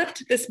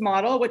developed this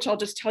model, which I'll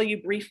just tell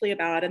you briefly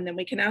about, and then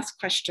we can ask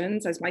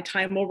questions as my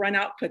time will run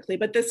out quickly.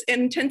 But this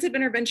intensive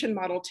intervention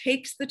model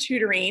takes the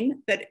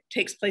tutoring that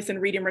takes place in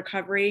reading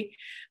recovery,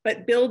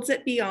 but builds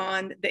it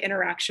beyond the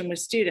interaction with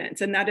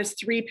students. And that is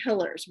 3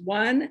 pillars.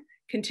 1,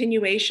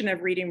 continuation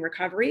of reading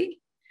recovery.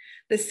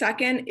 The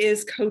second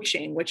is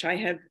coaching, which I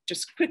have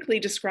just quickly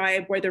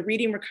described, where the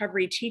reading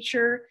recovery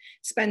teacher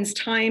spends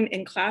time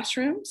in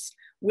classrooms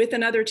with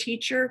another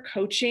teacher,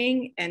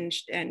 coaching and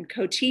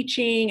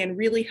co-teaching and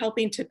really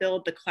helping to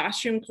build the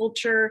classroom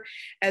culture,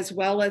 as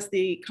well as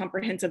the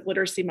comprehensive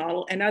literacy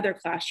model in other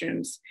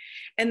classrooms.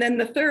 And then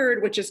the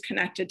third, which is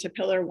connected to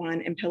Pillar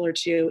 1 and Pillar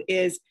 2,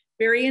 is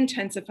very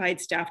intensified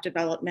staff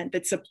development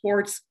that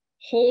supports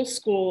whole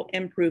school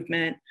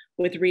improvement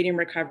with reading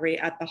recovery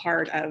at the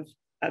heart of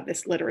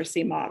this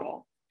literacy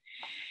model.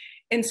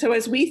 And so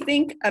as we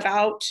think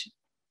about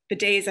the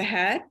days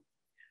ahead,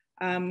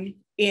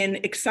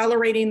 in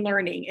accelerating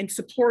learning and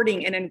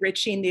supporting and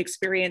enriching the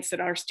experience that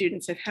our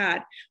students have had,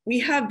 we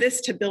have this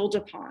to build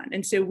upon.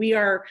 And so we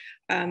are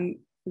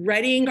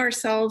readying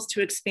ourselves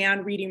to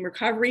expand reading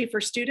recovery for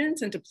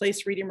students and to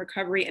place reading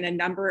recovery in a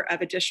number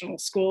of additional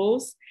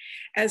schools,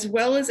 as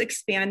well as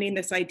expanding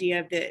this idea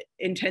of the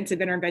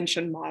intensive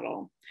intervention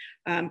model.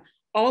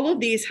 All of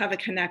these have a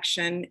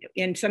connection,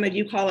 and some of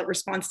you call it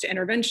response to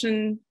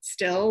intervention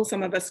still,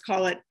 some of us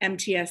call it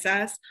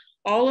MTSS.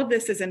 All of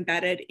this is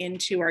embedded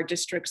into our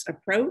district's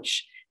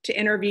approach to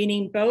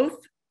intervening both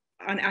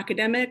on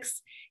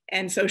academics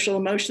and social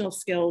emotional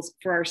skills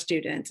for our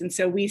students. And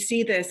so we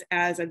see this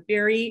as a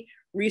very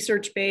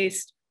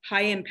research-based,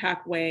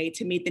 high-impact way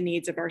to meet the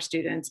needs of our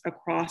students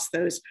across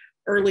those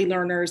early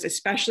learners,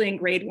 especially in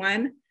grade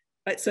 1,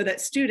 but so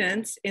that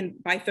students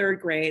by 3rd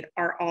grade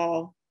are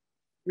all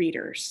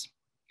readers.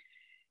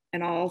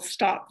 And I'll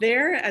stop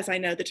there as I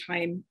know the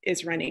time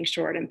is running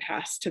short and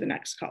pass to the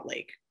next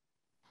colleague.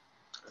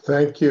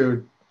 Thank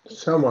you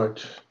so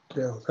much,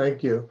 Dale.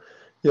 Thank you.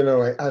 You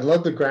know, I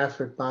love the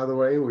graphic, by the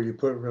way, where you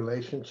put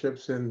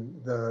relationships in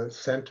the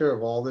center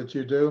of all that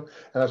you do.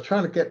 And I was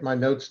trying to get my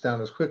notes down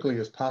as quickly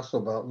as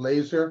possible about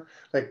laser.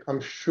 Like, I'm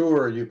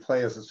sure you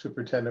play as a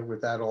superintendent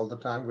with that all the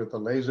time, with the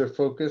laser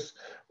focus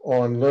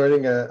on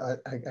learning. I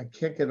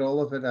can't get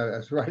all of it. I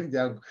was writing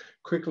down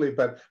quickly,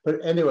 but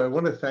anyway, I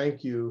want to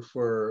thank you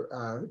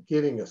for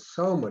giving us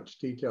so much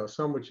detail,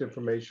 so much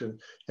information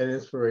and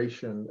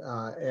inspiration.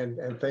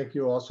 And thank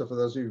you also for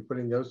those of you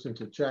putting notes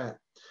into chat.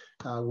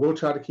 We'll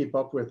try to keep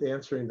up with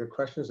answering the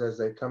questions as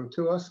they come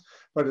to us,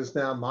 but it's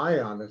now my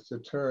honor to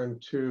turn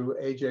to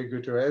AJ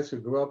Gutierrez, who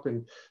grew up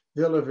in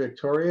Villa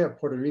Victoria, a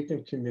Puerto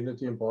Rican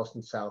community in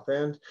Boston South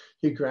End.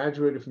 He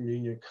graduated from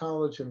Union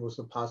College and was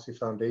a Posse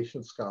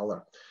Foundation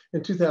Scholar.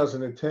 In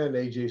 2010,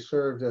 AJ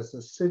served as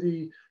a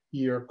City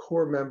Year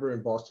Corps member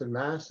in Boston,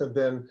 Mass, and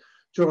then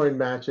joined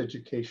Match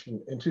Education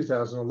in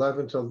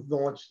 2011 to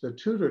launch the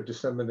Tutor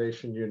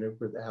Dissemination Unit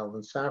with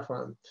Alan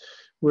Saffron,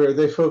 where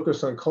they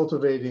focus on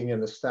cultivating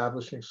and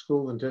establishing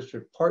school and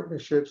district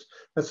partnerships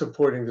and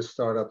supporting the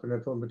startup and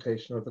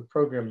implementation of the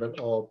program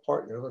at all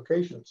partner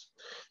locations.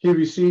 He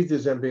received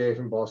his MBA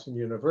from Boston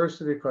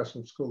University,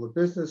 Questrom School of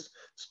Business,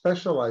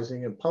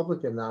 specializing in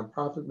public and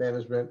nonprofit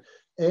management,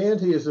 and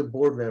he is a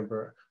board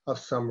member of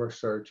Summer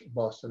Search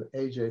Boston.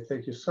 AJ,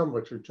 thank you so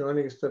much for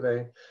joining us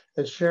today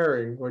and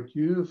sharing what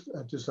you've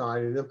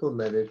designed and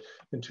implemented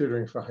in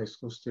tutoring for high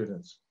school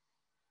students.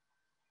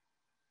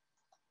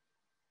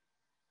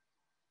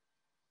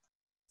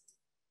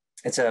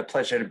 It's a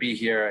pleasure to be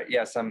here.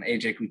 Yes, I'm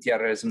AJ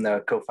Gutierrez. I'm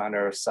the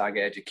co-founder of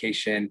Saga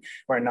Education.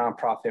 We're a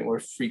nonprofit. We're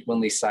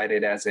frequently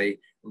cited as a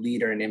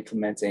leader in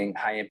implementing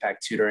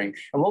high-impact tutoring.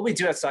 And what we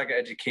do at Saga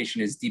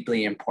Education is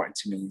deeply important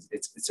to me.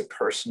 It's a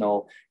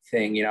personal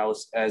thing. You know,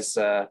 as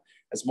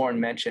Lauren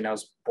mentioned, I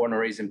was born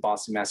and raised in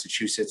Boston,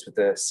 Massachusetts, with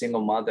a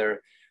single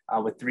mother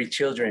with 3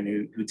 children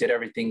who did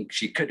everything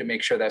she could to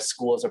make sure that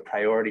school is a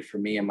priority for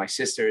me and my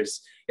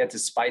sisters. Yet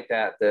despite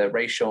that, the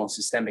racial and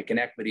systemic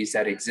inequities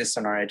that exist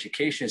in our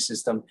education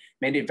system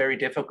made it very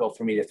difficult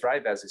for me to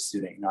thrive as a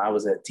student. You know, I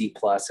was a D+,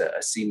 a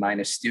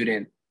C-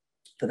 student.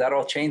 But that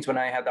all changed when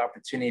I had the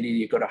opportunity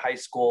to go to high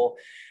school,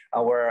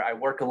 where I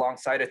work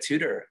alongside a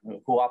tutor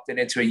who opted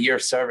into a year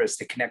of service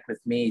to connect with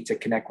me, to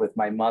connect with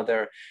my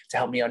mother, to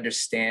help me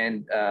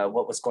understand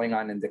what was going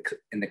on in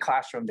the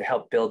classroom, to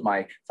help build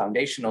my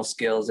foundational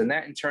skills. And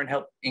that in turn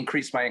helped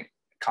increase my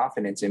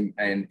confidence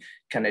and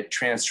kind of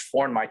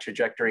transform my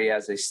trajectory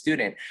as a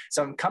student.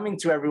 So I'm coming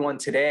to everyone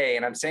today,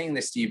 and I'm saying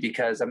this to you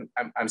because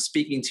I'm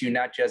speaking to you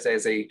not just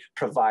as a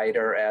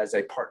provider, as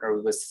a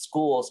partner with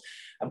schools.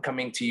 I'm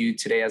coming to you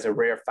today as a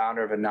rare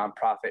founder of a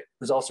nonprofit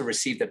who's also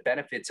received the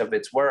benefits of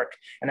its work.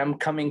 And I'm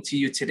coming to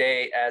you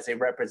today as a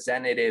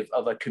representative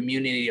of a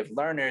community of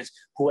learners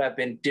who have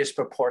been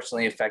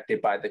disproportionately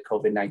affected by the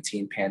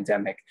COVID-19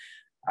 pandemic.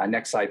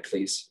 Next slide,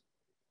 please.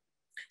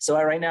 So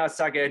right now at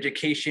Saga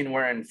Education,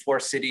 we're in 4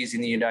 cities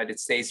in the United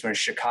States. We're in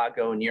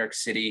Chicago, New York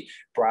City,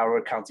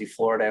 Broward County,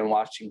 Florida, and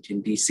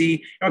Washington, D.C.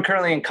 And we're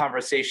currently in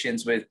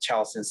conversations with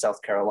Charleston, South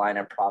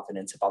Carolina, and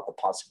Providence about the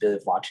possibility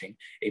of launching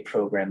a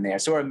program there.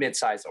 So we're a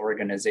mid-sized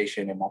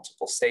organization in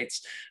multiple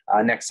states.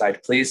 Next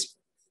slide, please.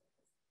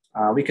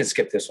 We can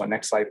skip this one.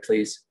 Next slide,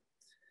 please.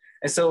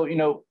 And so, you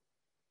know,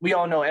 we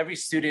all know every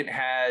student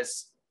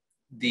has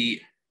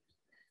the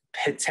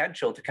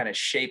potential to kind of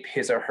shape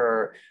his or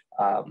her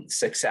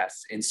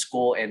success in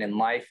school and in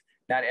life.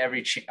 Not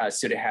every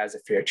student has a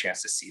fair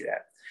chance to see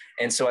that.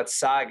 And so at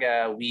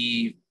Saga,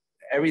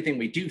 everything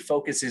we do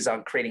focuses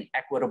on creating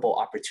equitable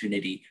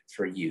opportunity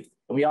for youth.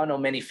 And we all know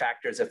many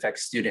factors affect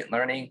student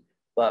learning,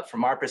 but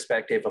from our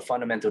perspective, a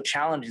fundamental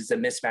challenge is the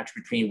mismatch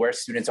between where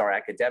students are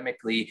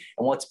academically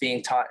and what's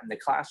being taught in the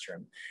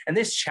classroom. And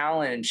this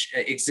challenge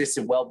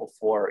existed well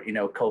before,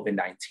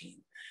 COVID-19.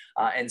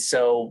 And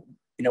so,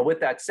 with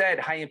that said,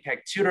 high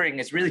impact tutoring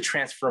is really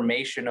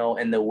transformational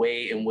in the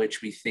way in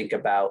which we think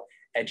about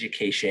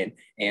education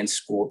and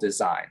school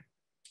design.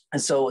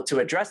 And so to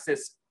address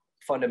this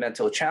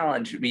fundamental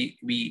challenge,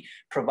 we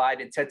provide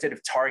intensive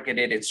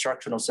targeted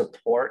instructional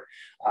support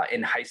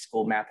in high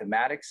school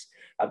mathematics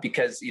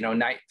because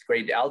ninth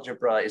grade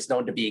algebra is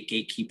known to be a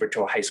gatekeeper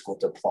to a high school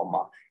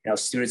diploma.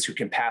 Students who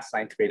can pass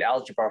ninth grade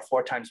algebra are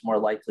 4 times more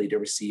likely to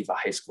receive a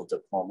high school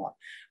diploma,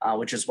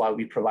 which is why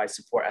we provide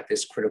support at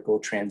this critical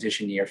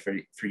transition year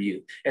for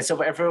youth. And so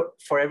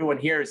for everyone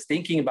here is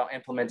thinking about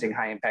implementing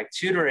high impact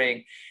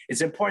tutoring,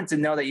 it's important to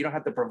know that you don't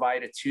have to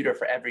provide a tutor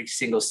for every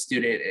single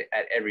student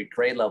at every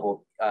grade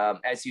level.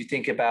 As you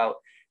think about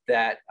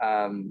that,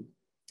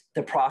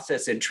 the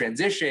process and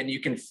transition, you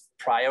can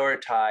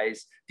prioritize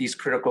these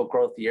critical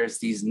growth years,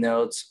 these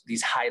nodes,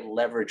 these high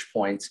leverage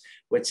points,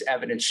 which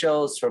evidence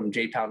shows from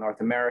JPAL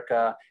North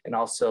America and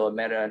also a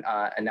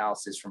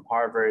meta-analysis from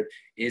Harvard,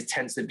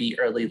 tends to be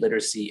early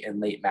literacy and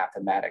late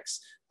mathematics.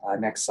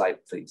 Next slide,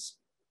 please.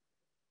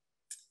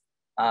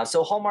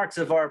 So hallmarks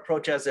of our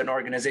approach as an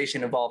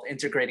organization involve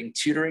integrating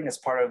tutoring as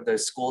part of the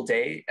school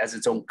day as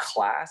its own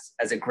class,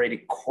 as a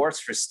graded course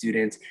for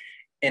students,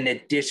 in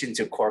addition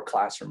to core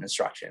classroom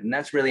instruction. And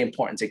that's really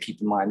important to keep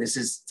in mind. This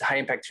is high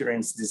impact tutoring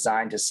is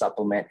designed to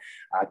supplement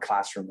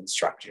classroom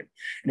instruction.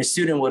 And a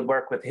student would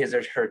work with his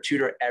or her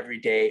tutor every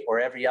day or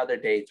every other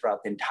day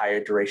throughout the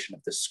entire duration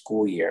of the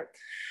school year.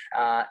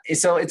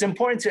 So it's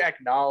important to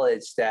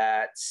acknowledge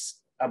that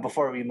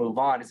before we move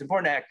on, it's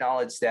important to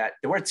acknowledge that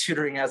the word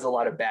tutoring has a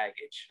lot of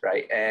baggage,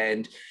 right?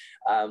 And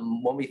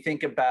when we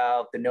think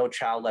about the No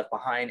Child Left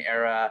Behind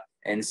era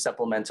and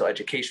supplemental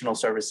educational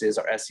services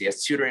or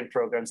SES tutoring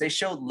programs, they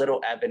showed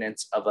little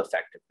evidence of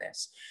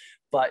effectiveness.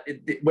 But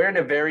we're in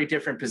a very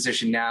different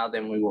position now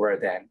than we were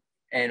then.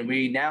 And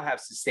we now have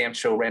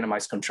substantial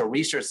randomized control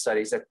research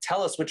studies that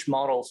tell us which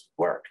models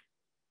work.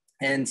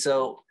 And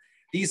so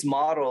these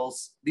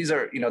models,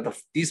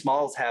 these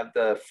models have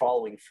the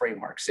following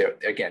frameworks.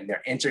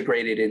 They're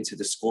integrated into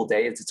the school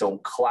day. It's its own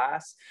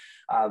class.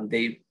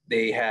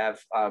 They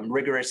have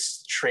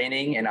rigorous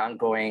training and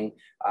ongoing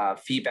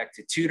feedback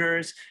to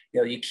tutors.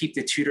 You keep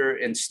the tutor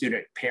and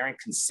student parent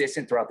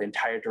consistent throughout the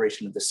entire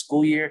duration of the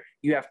school year.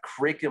 You have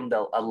curriculum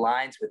that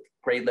aligns with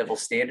grade level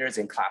standards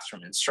in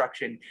classroom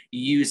instruction.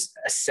 You use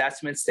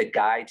assessments that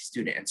guide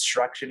student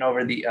instruction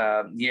over the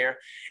year.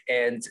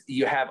 And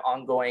you have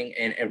ongoing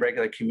and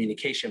regular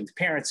communication with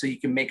parents so you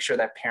can make sure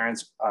that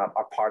parents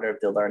are part of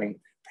the learning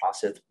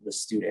process with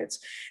students.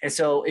 And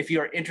so if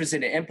you're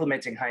interested in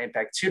implementing high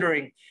impact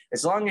tutoring,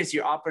 as long as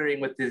you're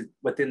operating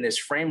within this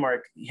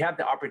framework, you have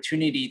the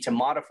opportunity to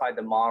modify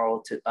the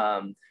model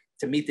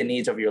to meet the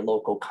needs of your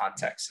local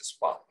context as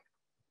well.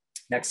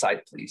 Next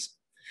slide, please.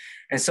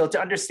 And so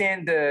to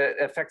understand the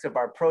effects of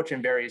our approach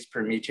in various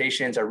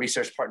permutations, our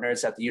research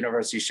partners at the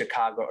University of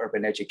Chicago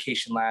Urban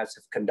Education Labs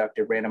have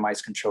conducted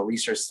randomized control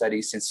research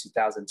studies since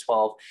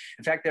 2012.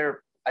 In fact, there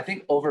are, I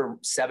think, over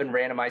 7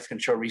 randomized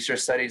control research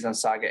studies on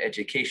Saga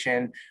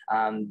education.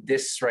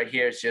 This right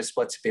here is just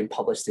what's been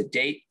published to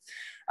date.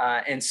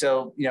 And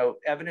so,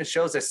 evidence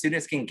shows that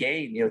students can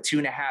gain,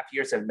 2.5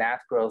 years of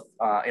math growth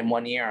in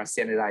 1 year on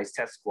standardized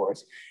test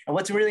scores. And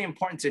what's really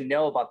important to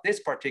know about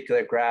this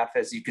particular graph,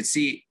 as you can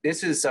see,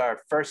 this is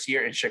our first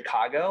year in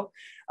Chicago.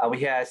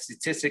 We had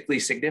statistically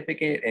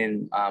significant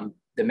and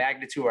the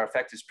magnitude of our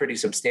effect is pretty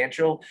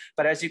substantial.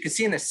 But as you can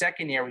see in the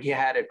second year, we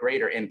had a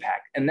greater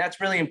impact. And that's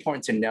really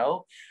important to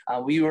know.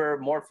 We were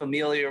more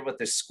familiar with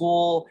the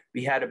school.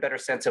 We had a better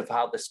sense of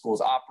how the schools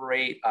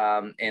operate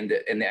and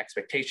the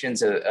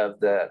expectations of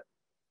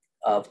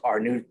our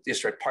new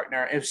district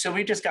partner. And so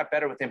we just got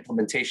better with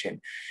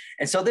implementation.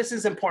 And so this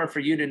is important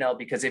for you to know,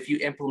 because if you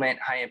implement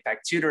high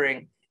impact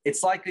tutoring,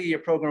 it's likely your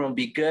program will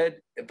be good,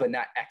 but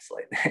not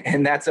excellent,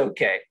 and that's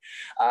okay.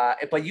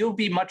 But you'll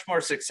be much more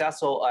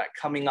successful at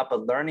coming up a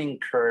learning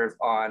curve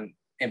on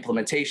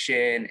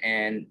implementation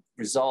and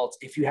results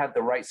if you have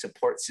the right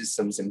support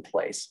systems in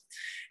place.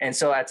 And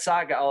so at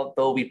Saga,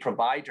 although we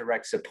provide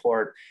direct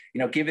support,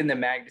 given the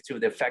magnitude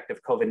of the effect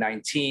of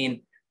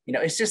COVID-19,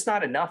 it's just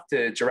not enough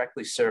to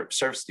directly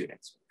serve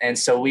students. And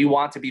so we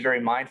want to be very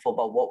mindful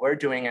about what we're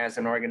doing as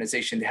an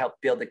organization to help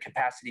build the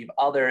capacity of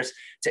others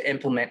to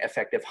implement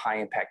effective high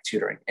impact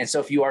tutoring. And so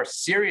if you are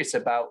serious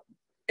about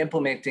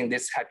implementing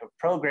this type of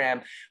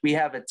program, we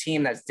have a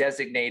team that's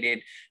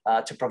designated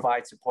to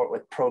provide support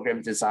with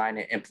program design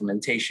and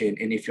implementation.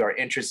 And if you are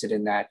interested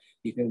in that,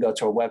 you can go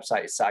to our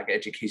website,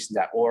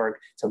 sagaeducation.org,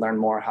 to learn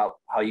more how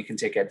you can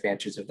take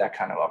advantage of that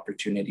kind of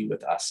opportunity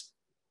with us.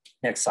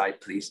 Next slide,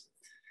 please.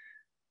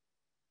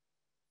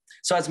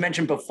 So as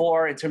mentioned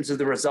before, in terms of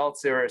the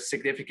results, there were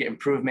significant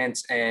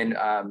improvements in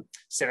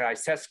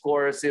standardized test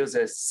scores. There was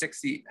a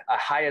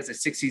high as a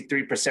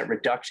 63%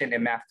 reduction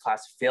in math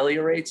class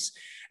failure rates.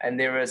 And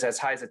there was as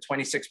high as a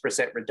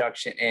 26%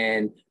 reduction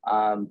in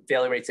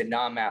failure rates in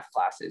non-math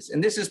classes.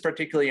 And this is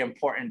particularly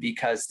important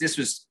because these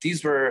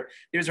were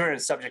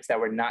subjects that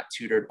were not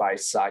tutored by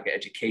Saga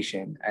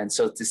Education. And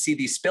so to see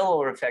these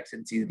spillover effects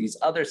into these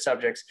other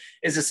subjects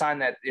is a sign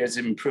that there's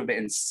an improvement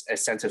in a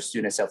sense of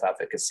student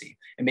self-efficacy.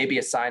 And maybe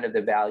a sign of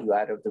the value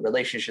out of the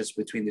relationships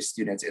between the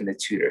students and the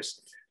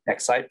tutors.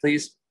 Next slide,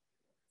 please.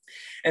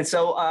 And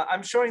so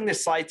I'm showing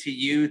this slide to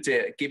you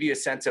to give you a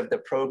sense of the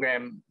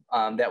program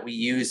that we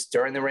used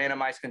during the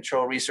randomized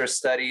control research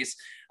studies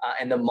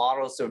and the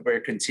models that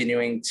we're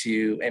continuing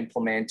to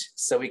implement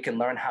so we can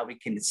learn how we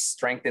can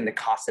strengthen the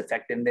cost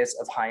effectiveness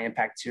of high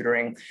impact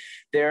tutoring.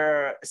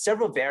 There are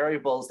several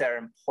variables that are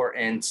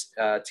important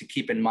to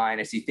keep in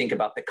mind as you think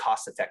about the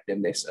cost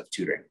effectiveness of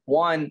tutoring.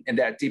 One, and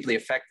that deeply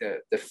affect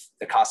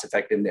the cost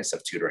effectiveness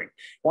of tutoring.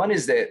 One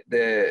is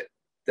the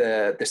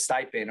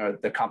stipend or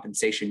the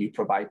compensation you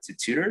provide to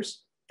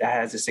tutors. That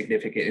has a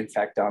significant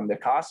effect on the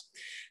cost.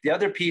 The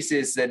other piece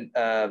is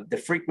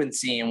the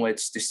frequency in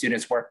which the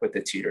students work with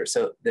the tutor,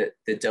 so the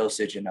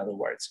dosage, in other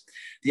words.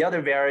 The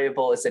other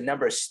variable is the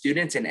number of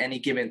students in any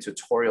given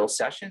tutorial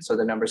session, so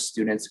the number of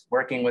students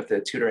working with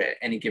the tutor at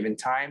any given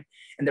time,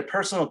 and the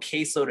personal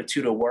caseload a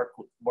tutor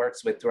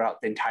works with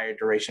throughout the entire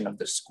duration of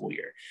the school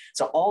year.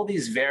 So all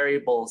these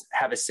variables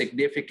have a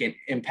significant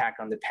impact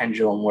on the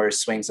pendulum where it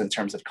swings in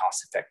terms of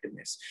cost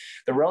effectiveness.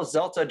 The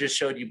results I just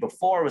showed you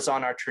before was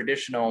on our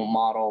traditional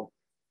model,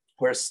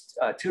 where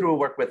a tutor will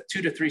work with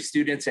 2 to 3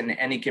 students in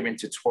any given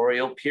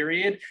tutorial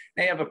period.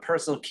 They have a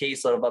personal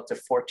caseload of up to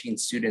 14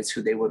 students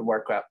who they would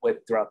work with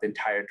throughout the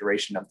entire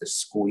duration of the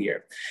school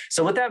year.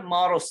 So with that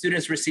model,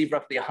 students receive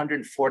roughly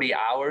 140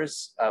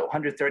 hours,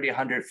 130,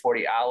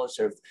 140 hours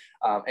of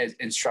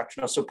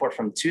instructional support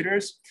from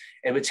tutors,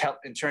 which help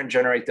in turn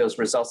generate those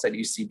results that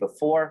you see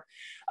before.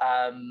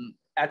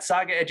 At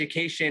Saga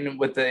Education,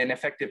 with an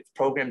effective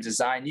program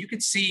design, you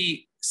could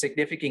see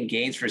significant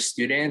gains for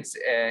students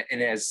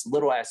in as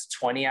little as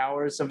 20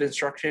 hours of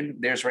instruction.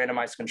 There's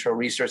randomized control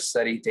research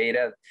study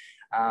data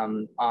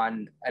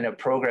on a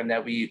program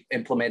that we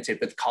implemented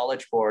with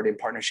College Board in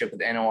partnership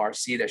with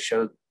NORC that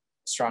showed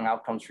strong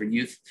outcomes for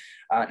youth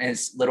in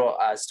as little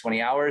as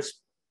 20 hours.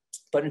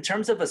 But in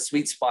terms of a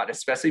sweet spot,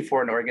 especially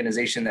for an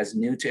organization that's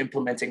new to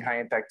implementing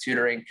high impact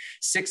tutoring,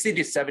 60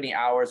 to 70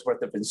 hours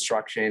worth of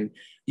instruction,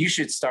 you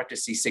should start to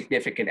see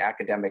significant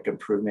academic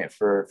improvement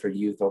for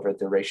youth over the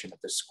duration of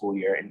the school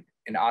year,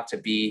 and ought to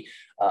be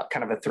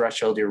kind of a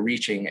threshold you're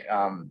reaching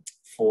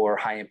for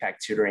high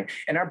impact tutoring.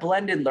 And our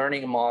blended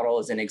learning model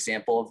is an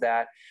example of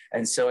that.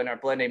 And so in our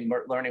blended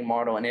learning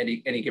model, in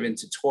any given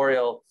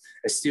tutorial,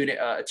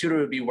 a tutor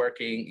would be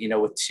working,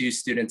 with 2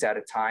 students at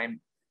a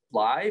time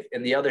live,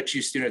 and the other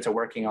 2 students are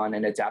working on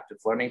an adaptive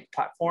learning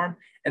platform,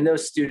 and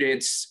those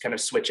students kind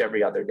of switch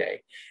every other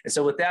day. And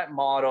so with that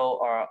model,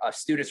 our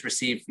students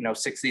receive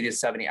 60 to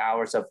 70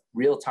 hours of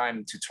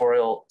real-time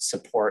tutorial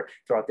support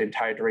throughout the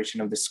entire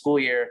duration of the school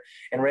year.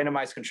 And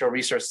randomized control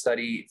research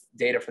study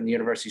data from the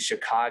University of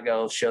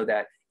Chicago show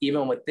that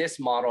even with this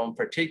model in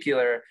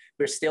particular,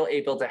 we're still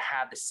able to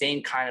have the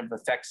same kind of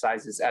effect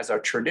sizes as our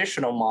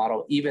traditional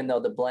model, even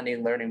though the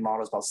blended learning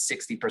model is about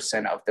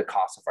 60% of the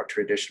cost of our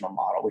traditional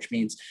model, which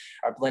means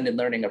our blended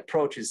learning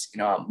approach is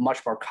much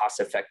more cost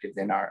effective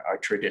than our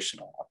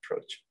traditional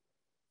approach.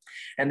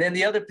 And then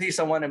the other piece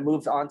I want to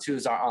move on to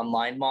is our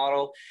online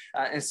model.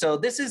 And so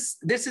this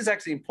is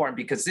actually important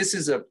because this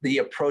is the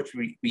approach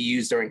we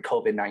used during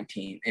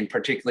COVID-19, and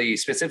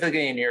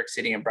specifically in New York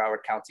City and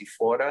Broward County,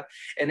 Florida.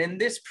 And in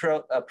this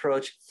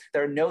approach,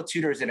 there are no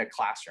tutors in a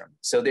classroom.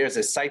 So there's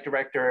a site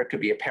director, it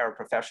could be a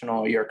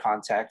paraprofessional in your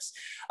context,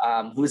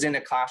 who's in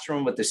a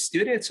classroom with the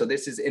student. So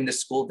this is in the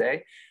school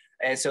day.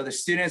 And so the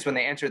students, when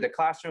they enter the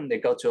classroom, they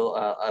go to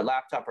a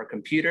laptop or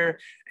computer,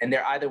 and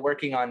they're either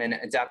working on an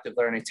adaptive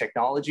learning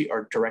technology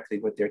or directly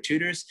with their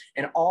tutors.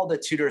 And all the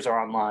tutors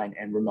are online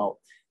and remote.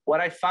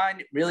 What I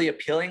find really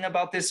appealing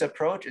about this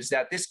approach is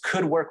that this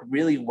could work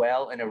really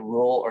well in a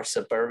rural or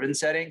suburban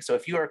setting. So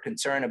if you are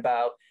concerned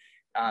about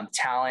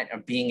talent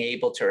of being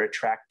able to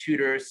attract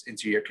tutors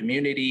into your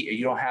community, or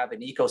you don't have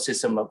an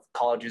ecosystem of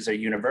colleges or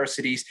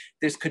universities,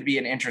 this could be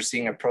an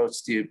interesting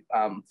approach to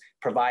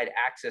provide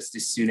access to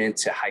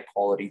students to high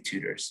quality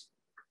tutors.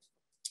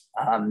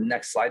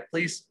 Next slide,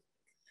 please.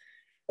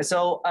 And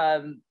so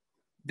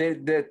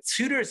the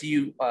tutors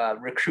you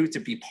recruit to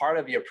be part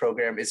of your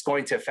program is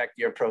going to affect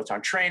your approach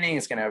on training.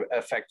 It's going to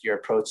affect your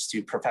approach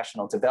to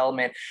professional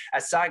development.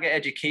 At Saga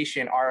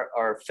Education,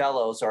 our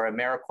fellows, our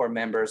AmeriCorps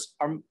members,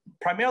 are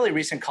primarily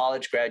recent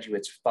college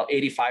graduates. About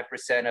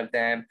 85% of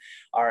them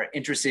are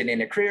interested in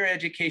a career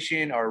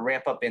education or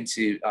ramp up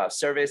into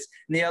service.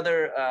 And the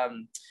other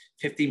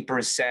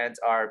 15%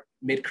 are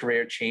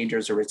mid-career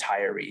changers or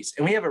retirees.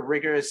 And we have a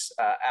rigorous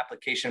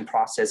application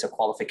process, a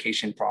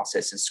qualification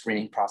process, and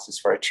screening process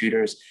for our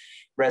tutors,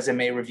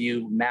 resume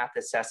review, math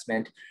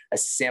assessment, a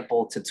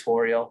sample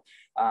tutorial.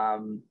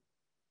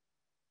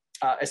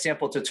 a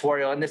sample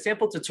tutorial. And the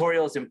sample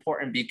tutorial is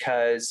important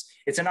because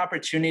it's an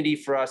opportunity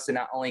for us to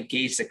not only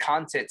gauge the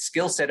content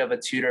skill set of a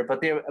tutor,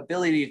 but their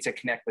ability to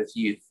connect with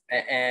youth.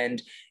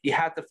 And you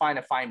have to find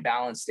a fine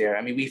balance there.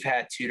 I mean, we've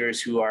had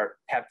tutors who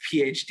have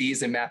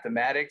PhDs in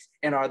mathematics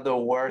and are the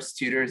worst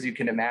tutors you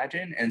can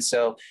imagine. And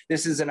so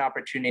this is an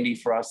opportunity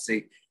for us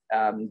to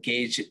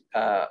gauge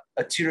a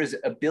tutor's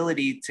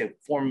ability to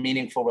form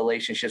meaningful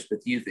relationships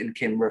with youth and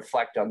can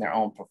reflect on their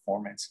own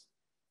performance.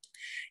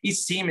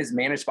 Each team is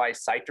managed by a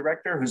site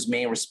director whose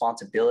main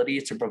responsibility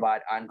is to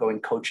provide ongoing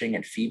coaching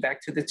and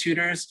feedback to the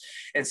tutors.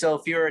 And so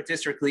if you're a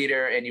district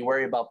leader and you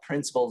worry about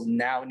principals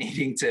now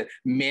needing to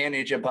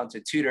manage a bunch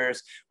of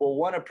tutors, well,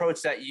 one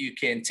approach that you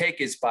can take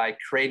is by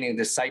creating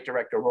the site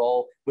director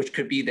role, which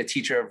could be the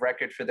teacher of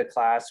record for the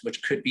class,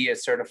 which could be a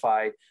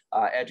certified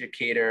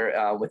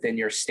educator within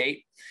your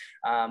state.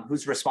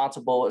 Who's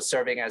responsible for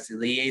serving as the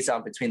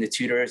liaison between the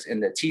tutors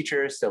and the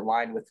teachers to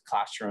align with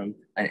classroom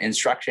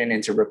instruction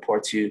and to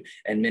report to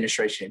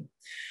administration.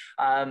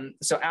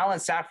 So Alan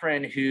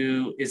Safran,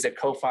 who is a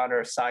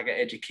co-founder of Saga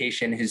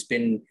Education, has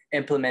been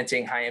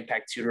implementing high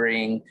impact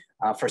tutoring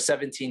for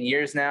 17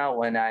 years now.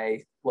 When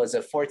I was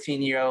a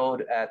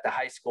 14-year-old at the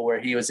high school where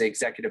he was the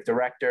executive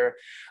director.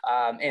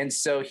 And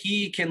so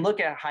he can look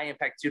at high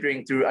impact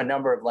tutoring through a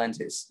number of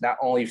lenses, not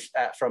only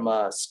from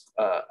a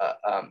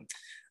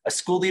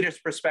school leader's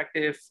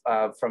perspective,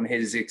 from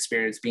his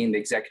experience being the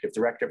executive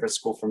director of a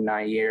school for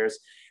 9 years,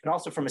 and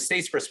also from a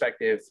state's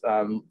perspective,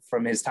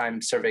 from his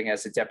time serving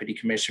as the Deputy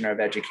Commissioner of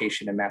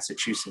Education in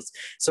Massachusetts.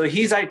 So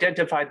he's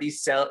identified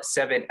these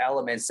 7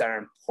 elements that are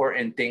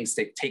important things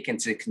to take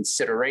into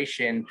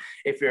consideration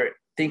if you're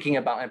thinking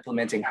about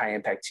implementing high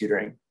impact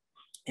tutoring.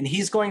 And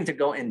he's going to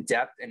go in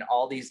depth in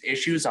all these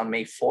issues on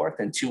May 4th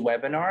in 2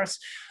 webinars,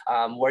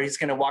 where he's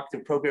going to walk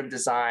through program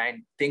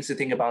design, things to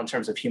think about in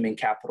terms of human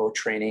capital,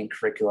 training,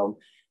 curriculum,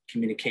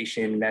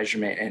 communication,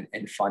 measurement,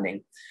 and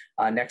funding.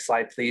 Next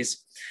slide,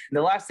 please. And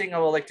the last thing I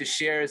would like to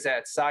share is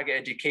that Saga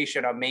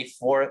Education on May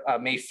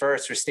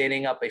 1st, we're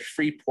standing up a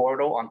free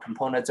portal on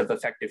components of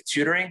effective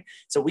tutoring.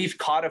 So we've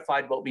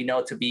codified what we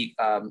know to be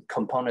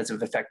components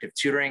of effective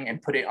tutoring and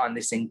put it on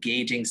this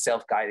engaging,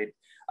 self-guided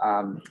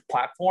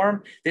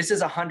platform. This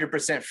is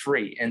 100%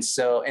 free, and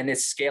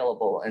it's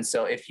scalable. And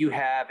so if you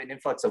have an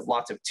influx of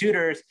lots of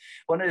tutors,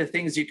 one of the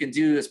things you can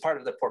do as part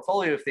of the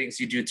portfolio of things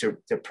you do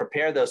to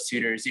prepare those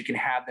tutors, you can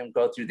have them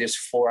go through this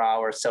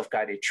 4-hour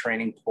self-guided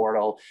training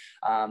portal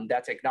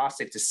that's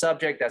agnostic to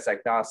subject, that's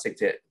agnostic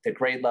to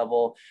grade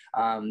level.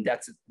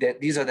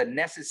 These are the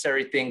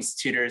necessary things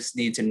tutors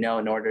need to know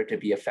in order to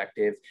be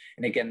effective.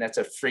 And again, that's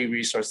a free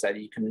resource that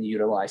you can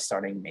utilize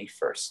starting May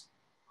 1st.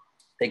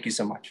 Thank you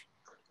so much.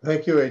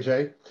 Thank you,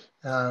 AJ.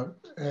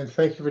 And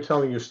thank you for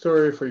telling your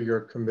story, for your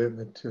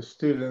commitment to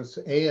students,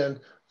 and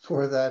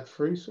for that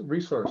free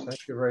resource.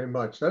 Thank you very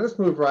much. Let us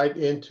move right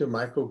into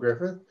Michael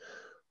Griffith,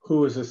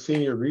 who is a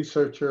senior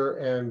researcher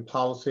and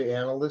policy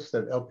analyst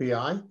at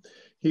LPI.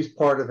 He's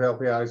part of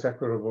LPI's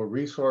Equitable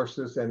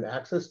Resources and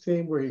Access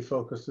team, where he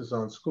focuses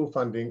on school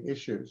funding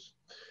issues.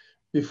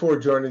 Before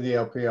joining the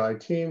LPI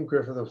team,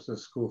 Griffith was a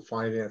school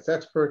finance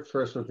expert,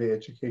 first with the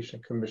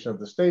Education Commission of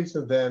the States,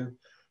 and then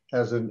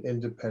as an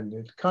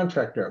independent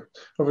contractor.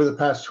 Over the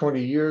past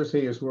 20 years,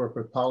 he has worked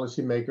with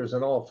policymakers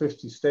in all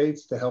 50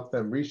 states to help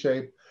them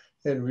reshape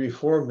and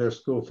reform their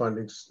school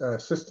funding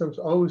systems,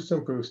 always to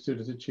improve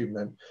student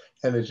achievement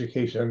and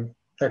education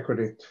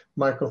equity.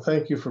 Michael,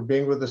 thank you for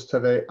being with us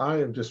today. I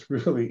am just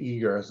really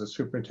eager as a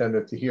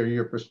superintendent to hear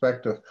your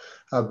perspective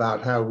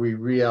about how we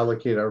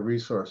reallocate our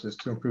resources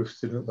to improve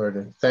student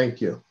learning.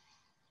 Thank you.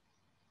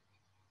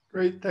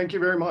 Great, thank you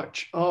very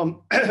much.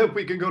 If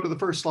we can go to the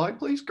first slide,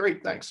 please.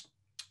 Great, thanks.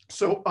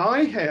 So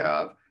I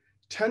have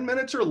 10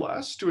 minutes or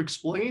less to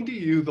explain to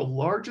you the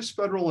largest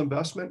federal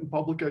investment in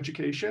public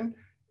education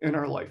in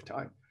our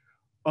lifetime.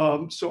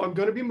 So I'm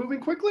going to be moving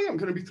quickly. I'm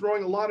going to be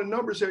throwing a lot of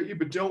numbers at you,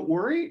 but don't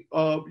worry.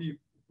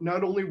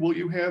 Not only will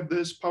you have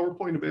this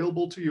PowerPoint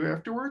available to you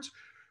afterwards,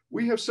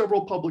 we have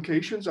several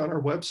publications on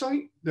our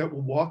website that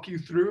will walk you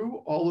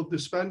through all of the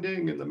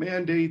spending and the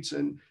mandates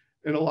and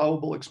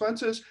allowable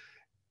expenses.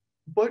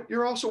 But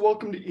you're also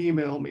welcome to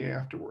email me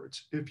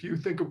afterwards if you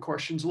think of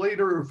questions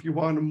later, or if you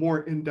want a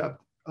more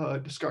in-depth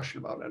discussion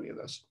about any of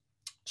this.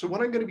 So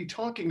what I'm going to be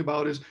talking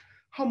about is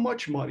how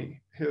much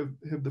money have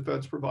the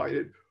feds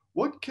provided?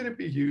 What can it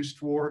be used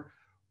for?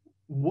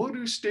 What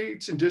do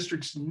states and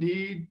districts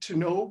need to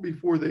know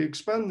before they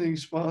expend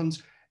these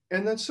funds?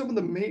 And then some of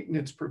the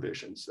maintenance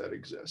provisions that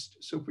exist.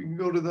 So if we can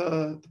go to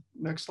the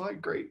next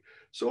slide, great.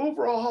 So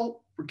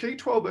overall, for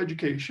K-12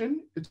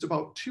 education, it's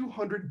about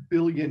 $200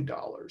 billion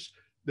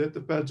that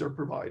the feds are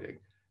providing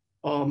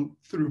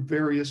through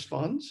various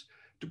funds.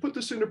 To put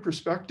this into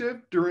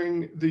perspective,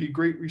 during the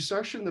Great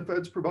Recession, the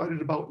feds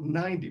provided about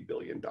 $90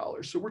 billion.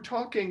 So we're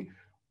talking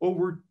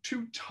over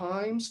 2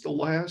 times the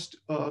last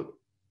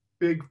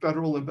big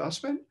federal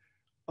investment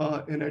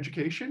in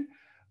education.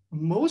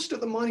 Most of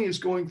the money is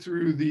going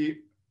through the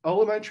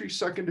Elementary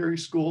Secondary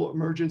School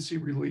Emergency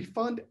Relief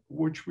Fund,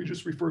 which we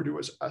just refer to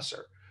as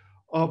ESSER.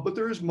 But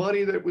there is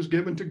money that was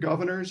given to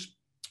governors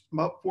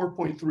about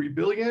 4.3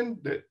 billion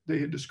that they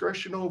had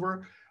discretion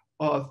over.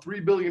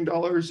 $3 billion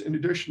in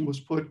addition was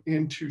put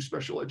into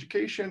special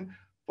education,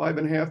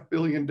 $5.5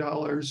 billion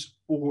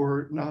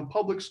for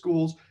non-public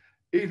schools,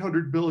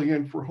 800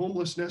 billion for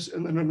homelessness,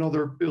 and then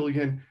another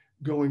billion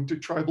going to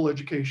tribal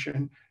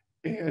education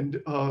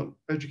and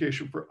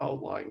education for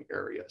outlying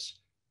areas.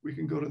 We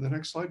can go to the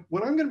next slide.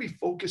 What I'm going to be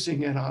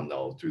focusing in on,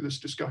 though, through this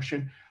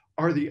discussion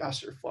are the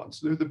ESSER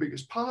funds. They're the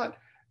biggest pot,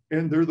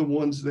 and they're the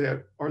ones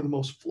that are the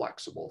most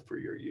flexible for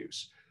your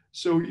use.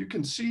 So you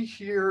can see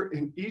here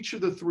in each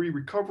of the 3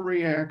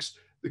 recovery acts,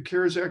 the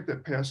CARES Act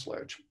that passed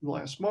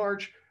last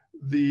March,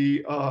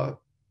 the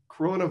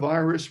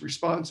Coronavirus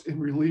Response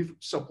and Relief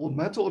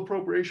Supplemental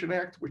Appropriation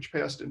Act, which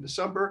passed in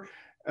December,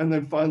 and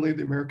then finally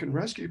the American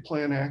Rescue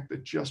Plan Act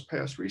that just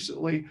passed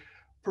recently,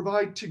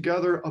 provide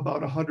together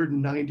about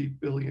 $190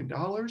 billion,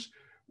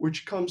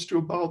 which comes to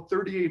about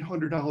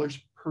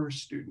 $3,800 per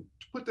student.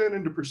 To put that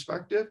into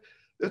perspective,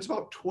 that's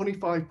about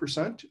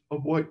 25%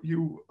 of what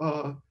you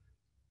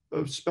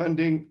of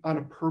spending on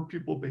a per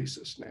pupil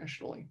basis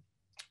nationally.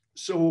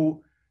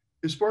 So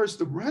as far as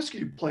the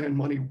rescue plan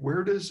money,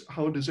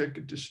 how does that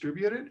get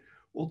distributed?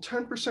 Well,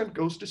 10%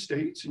 goes to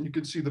states, and you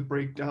can see the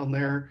breakdown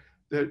there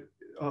that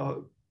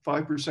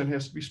 5%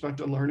 has to be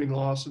spent on learning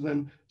loss, and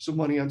then some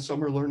money on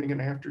summer learning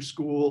and after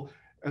school.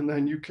 And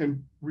then you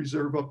can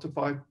reserve up to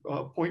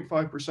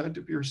 0.5%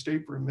 if you're a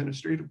state for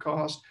administrative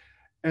costs.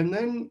 And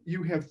then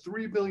you have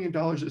 $3 billion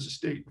as a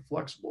state in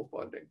flexible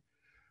funding.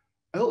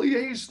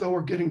 LEAs, though,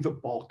 are getting the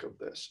bulk of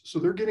this. So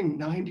they're getting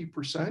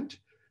 90%.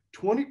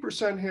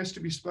 20% has to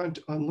be spent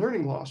on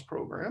learning loss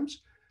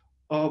programs,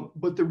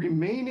 but the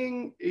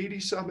remaining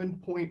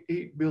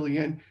 87.8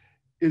 billion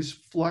is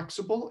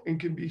flexible and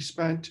can be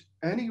spent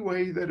any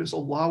way that is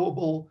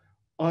allowable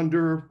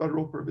under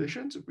federal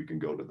provisions. If we can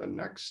go to the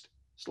next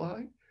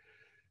slide.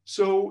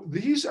 So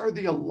these are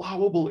the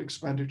allowable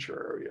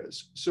expenditure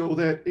areas. So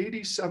that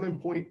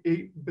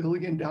 $87.8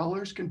 billion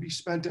can be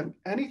spent on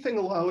anything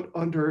allowed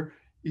under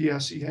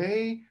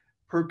ESEA,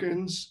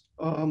 Perkins,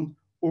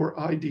 or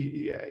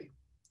IDEA.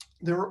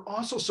 There are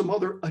also some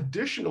other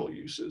additional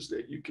uses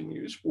that you can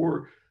use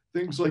for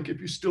things like if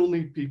you still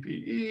need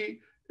PPE,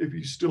 if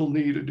you still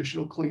need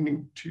additional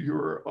cleaning to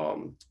your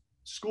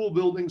school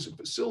buildings and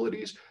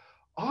facilities.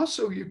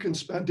 Also, you can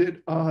spend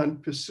it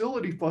on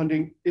facility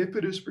funding if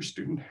it is for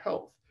student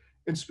health.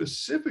 And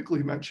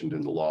specifically mentioned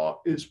in the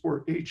law is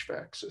for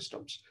HVAC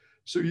systems.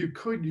 So you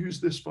could use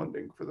this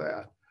funding for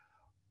that.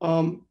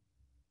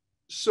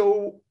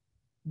 So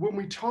when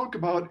we talk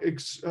about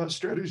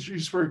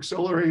strategies for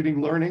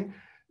accelerating learning,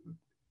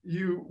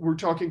 we're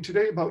talking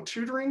today about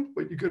tutoring,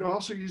 but you could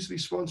also use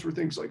these funds for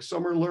things like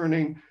summer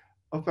learning,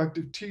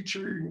 effective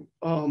teaching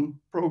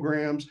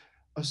programs,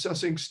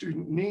 assessing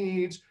student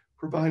needs,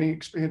 providing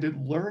expanded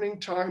learning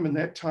time, and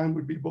that time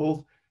would be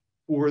both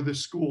for the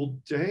school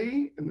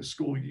day and the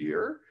school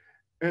year,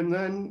 and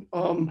then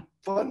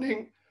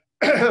funding,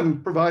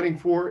 providing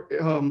for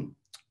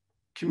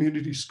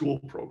community school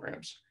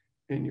programs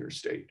in your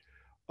state.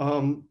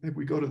 If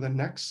we go to the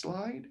next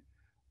slide.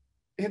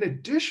 In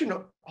addition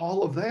to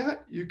all of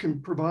that, you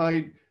can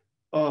provide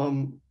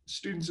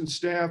students and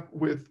staff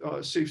with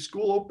safe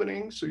school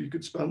openings. So you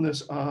could spend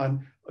this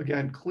on,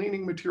 again,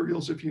 cleaning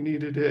materials if you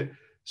needed it,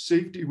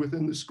 safety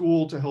within the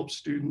school to help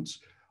students.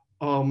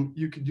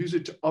 You could use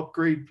it to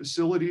upgrade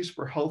facilities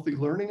for healthy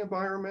learning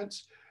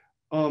environments.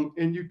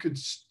 And you could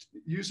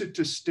use it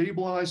to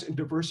stabilize and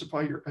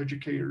diversify your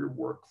educator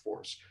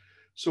workforce.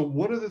 So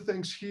one of the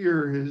things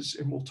here is,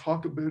 and we'll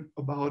talk a bit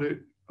about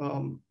it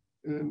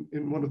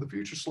in one of the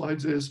future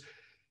slides, is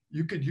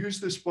you could use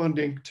this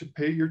funding to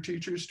pay your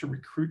teachers, to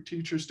recruit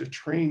teachers, to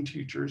train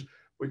teachers,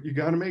 but you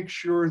got to make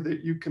sure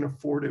that you can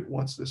afford it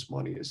once this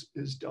money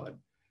is done.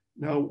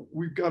 Now,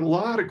 we've got a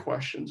lot of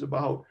questions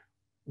about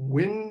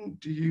when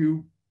do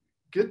you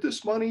get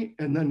this money,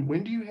 and then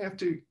when do you have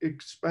to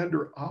expend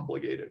or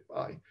obligate it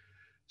by?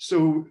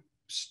 So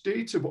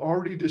states have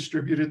already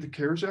distributed the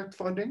CARES Act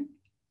funding.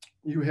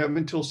 You have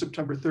until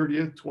September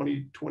 30th,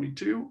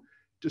 2022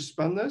 to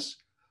spend this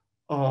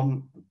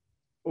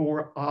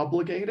or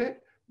obligate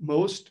it.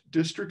 Most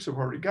districts have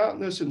already gotten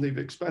this and they've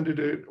expended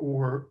it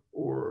or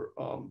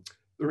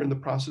they're in the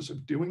process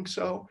of doing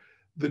so.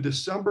 The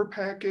December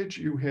package,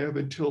 you have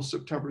until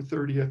September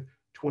 30th,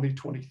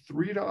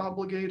 2023 to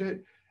obligate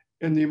it.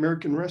 And the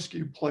American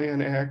Rescue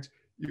Plan Act,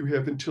 you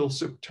have until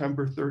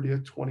September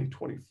 30th,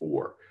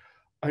 2024.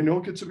 I know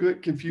it gets a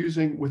bit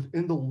confusing.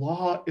 Within the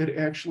law, it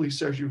actually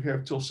says you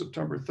have till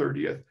September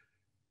 30th,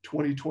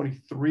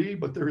 2023,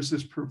 but there is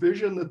this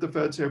provision that the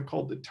feds have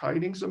called the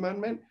Tidings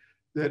Amendment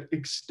that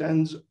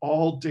extends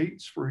all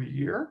dates for a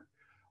year.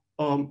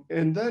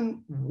 And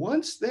then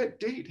once that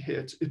date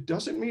hits, it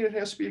doesn't mean it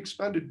has to be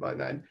expended by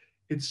then.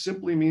 It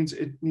simply means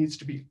it needs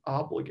to be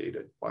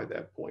obligated by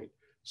that point.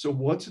 So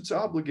once it's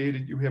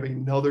obligated, you have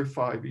another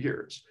 5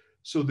 years.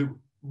 So the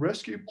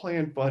rescue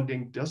plan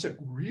funding doesn't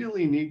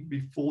really need to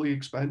be fully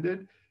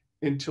expended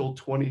until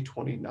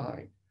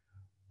 2029.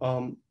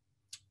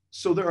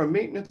 So there are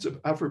maintenance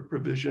of effort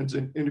provisions.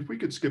 And if we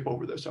could skip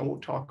over this, I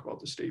won't talk about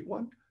the state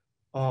one.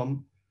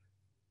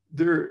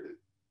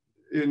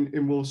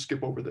 And we'll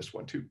skip over this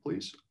one too,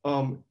 please.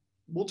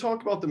 We'll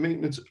talk about the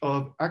maintenance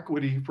of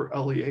equity for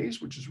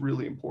LEAs, which is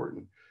really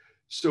important.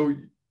 So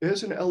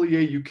as an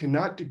LEA, you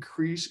cannot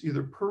decrease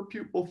either per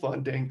pupil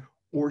funding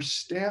or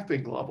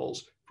staffing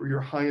levels for your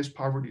highest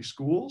poverty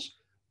schools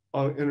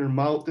in an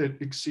amount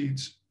that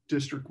exceeds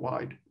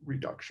district-wide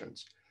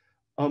reductions.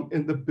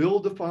 And the bill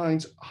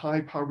defines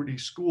high poverty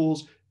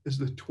schools as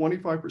the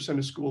 25%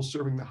 of schools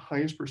serving the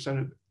highest percent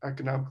of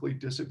economically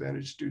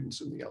disadvantaged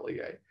students in the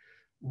LEA.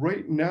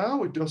 Right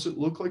now, it doesn't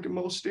look like in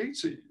most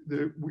states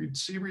that we'd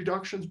see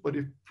reductions, but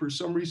if for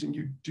some reason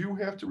you do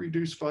have to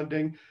reduce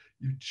funding,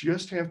 you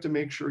just have to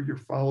make sure you're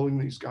following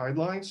these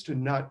guidelines to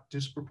not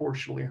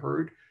disproportionately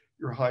hurt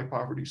your high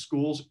poverty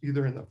schools,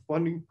 either in the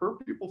funding per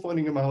pupil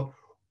funding amount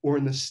or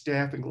in the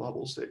staffing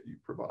levels that you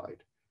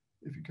provide.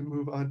 If you can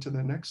move on to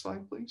the next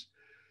slide, please.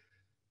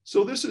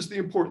 So this is the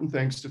important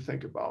things to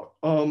think about.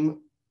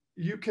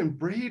 You can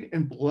braid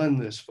and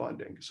blend this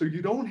funding. So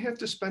you don't have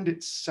to spend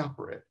it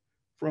separate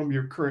from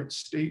your current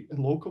state and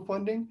local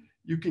funding.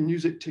 You can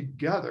use it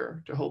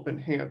together to help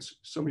enhance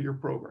some of your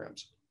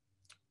programs.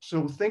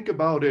 So think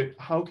about it,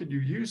 how could you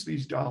use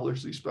these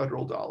dollars, these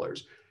federal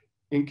dollars,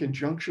 in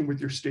conjunction with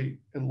your state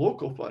and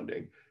local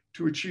funding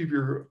to achieve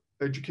your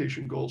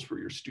education goals for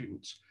your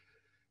students?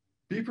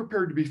 Be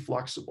prepared to be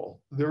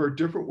flexible. There are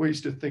different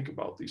ways to think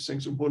about these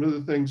things. And one of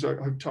the things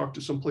I've talked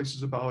to some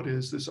places about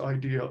is this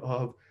idea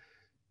of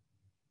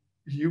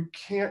you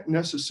can't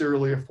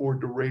necessarily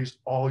afford to raise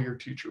all your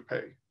teacher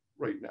pay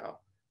right now,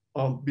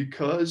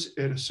 because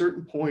at a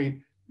certain point,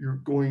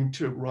 you're going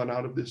to run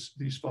out of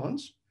these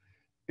funds.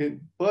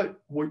 But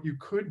what you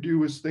could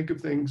do is think of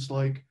things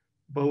like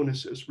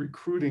bonuses,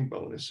 recruiting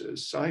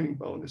bonuses, signing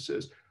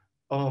bonuses,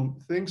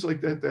 things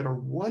like that that are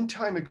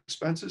one-time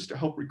expenses to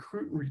help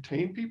recruit and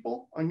retain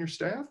people on your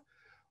staff,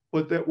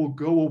 but that will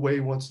go away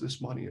once this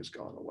money has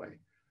gone away.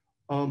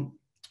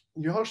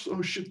 You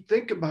also should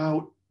think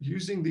about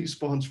using these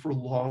funds for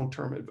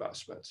long-term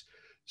investments.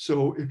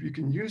 So if you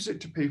can use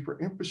it to pay for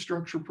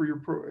infrastructure for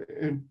your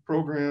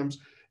programs,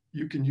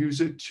 you can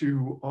use it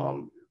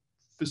to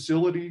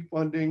facility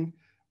funding,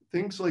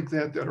 things like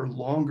that that are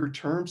longer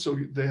term, so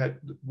that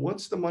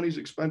once the money's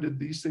expended,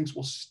 these things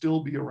will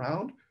still be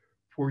around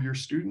for your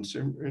students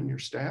and your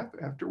staff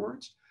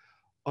afterwards.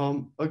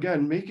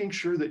 Again, making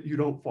sure that you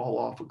don't fall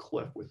off a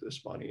cliff with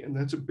this money. And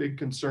that's a big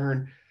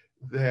concern,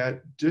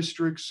 that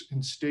districts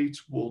and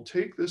states will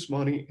take this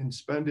money and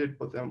spend it,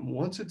 but then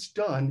once it's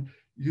done,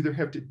 you either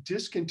have to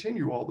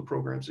discontinue all the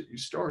programs that you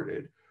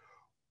started,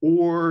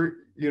 or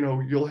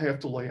you'll have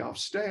to lay off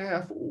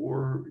staff,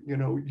 or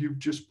you've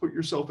just put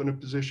yourself in a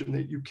position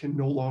that you can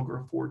no longer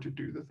afford to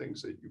do the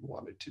things that you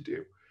wanted to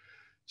do.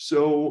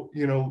 So,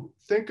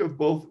 think of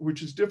both,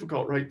 which is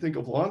difficult, right? Think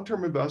of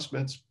long-term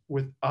investments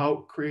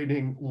without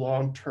creating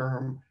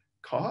long-term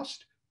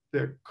cost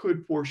that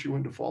could force you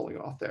into falling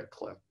off that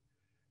cliff.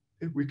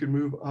 If we can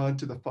move on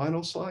to the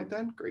final slide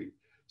then, great.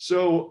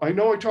 So I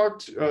know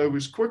I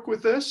was quick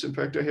with this. In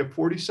fact, I have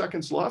 40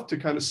 seconds left to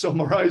kind of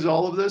summarize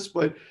all of this,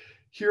 but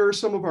here are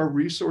some of our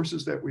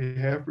resources that we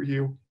have for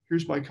you.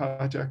 Here's my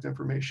contact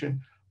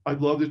information.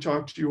 I'd love to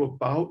talk to you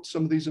about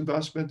some of these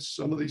investments,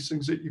 some of these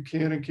things that you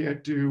can and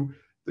can't do,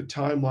 the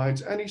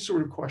timelines, any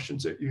sort of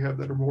questions that you have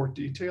that are more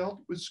detailed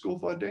with school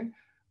funding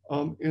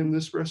in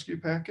this rescue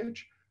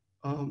package.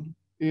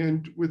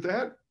 And with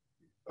that,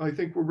 I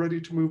think we're ready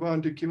to move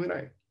on to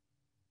Q&A.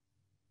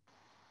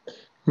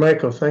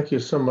 Michael, thank you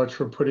so much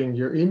for putting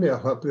your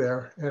email up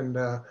there and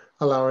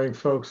allowing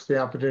folks the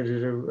opportunity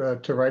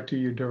to write to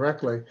you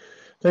directly.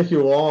 Thank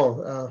you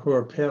all who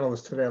are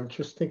panelists today. I'm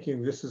just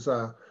thinking this is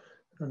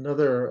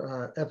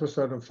another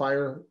episode of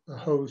Fire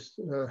Hose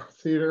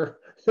Theater.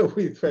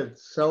 We've had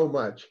so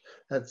much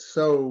in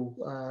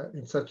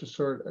such a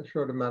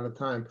short amount of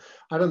time.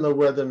 I don't know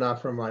whether or not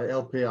from my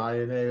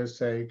LPI and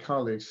ASA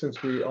colleagues,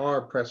 since we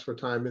are pressed for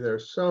time and there are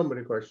so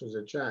many questions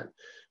in chat,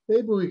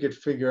 maybe we could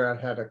figure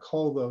out how to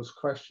cull those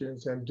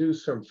questions and do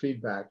some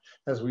feedback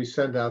as we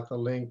send out the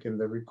link and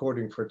the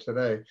recording for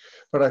today.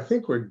 But I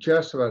think we're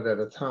just about out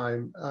of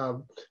time.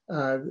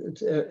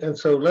 And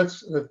so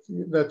let's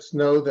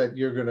know that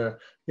you're gonna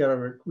get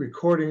a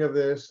recording of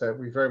this, that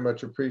we very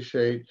much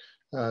appreciate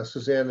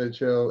Susanna,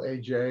 Jill,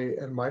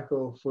 AJ, and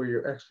Michael for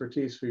your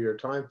expertise, for your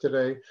time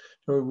today.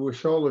 And we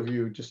wish all of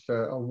you just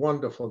a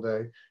wonderful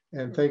day.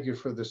 And thank you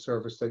for the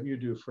service that you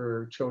do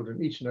for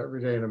children each and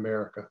every day in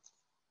America.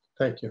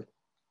 Thank you.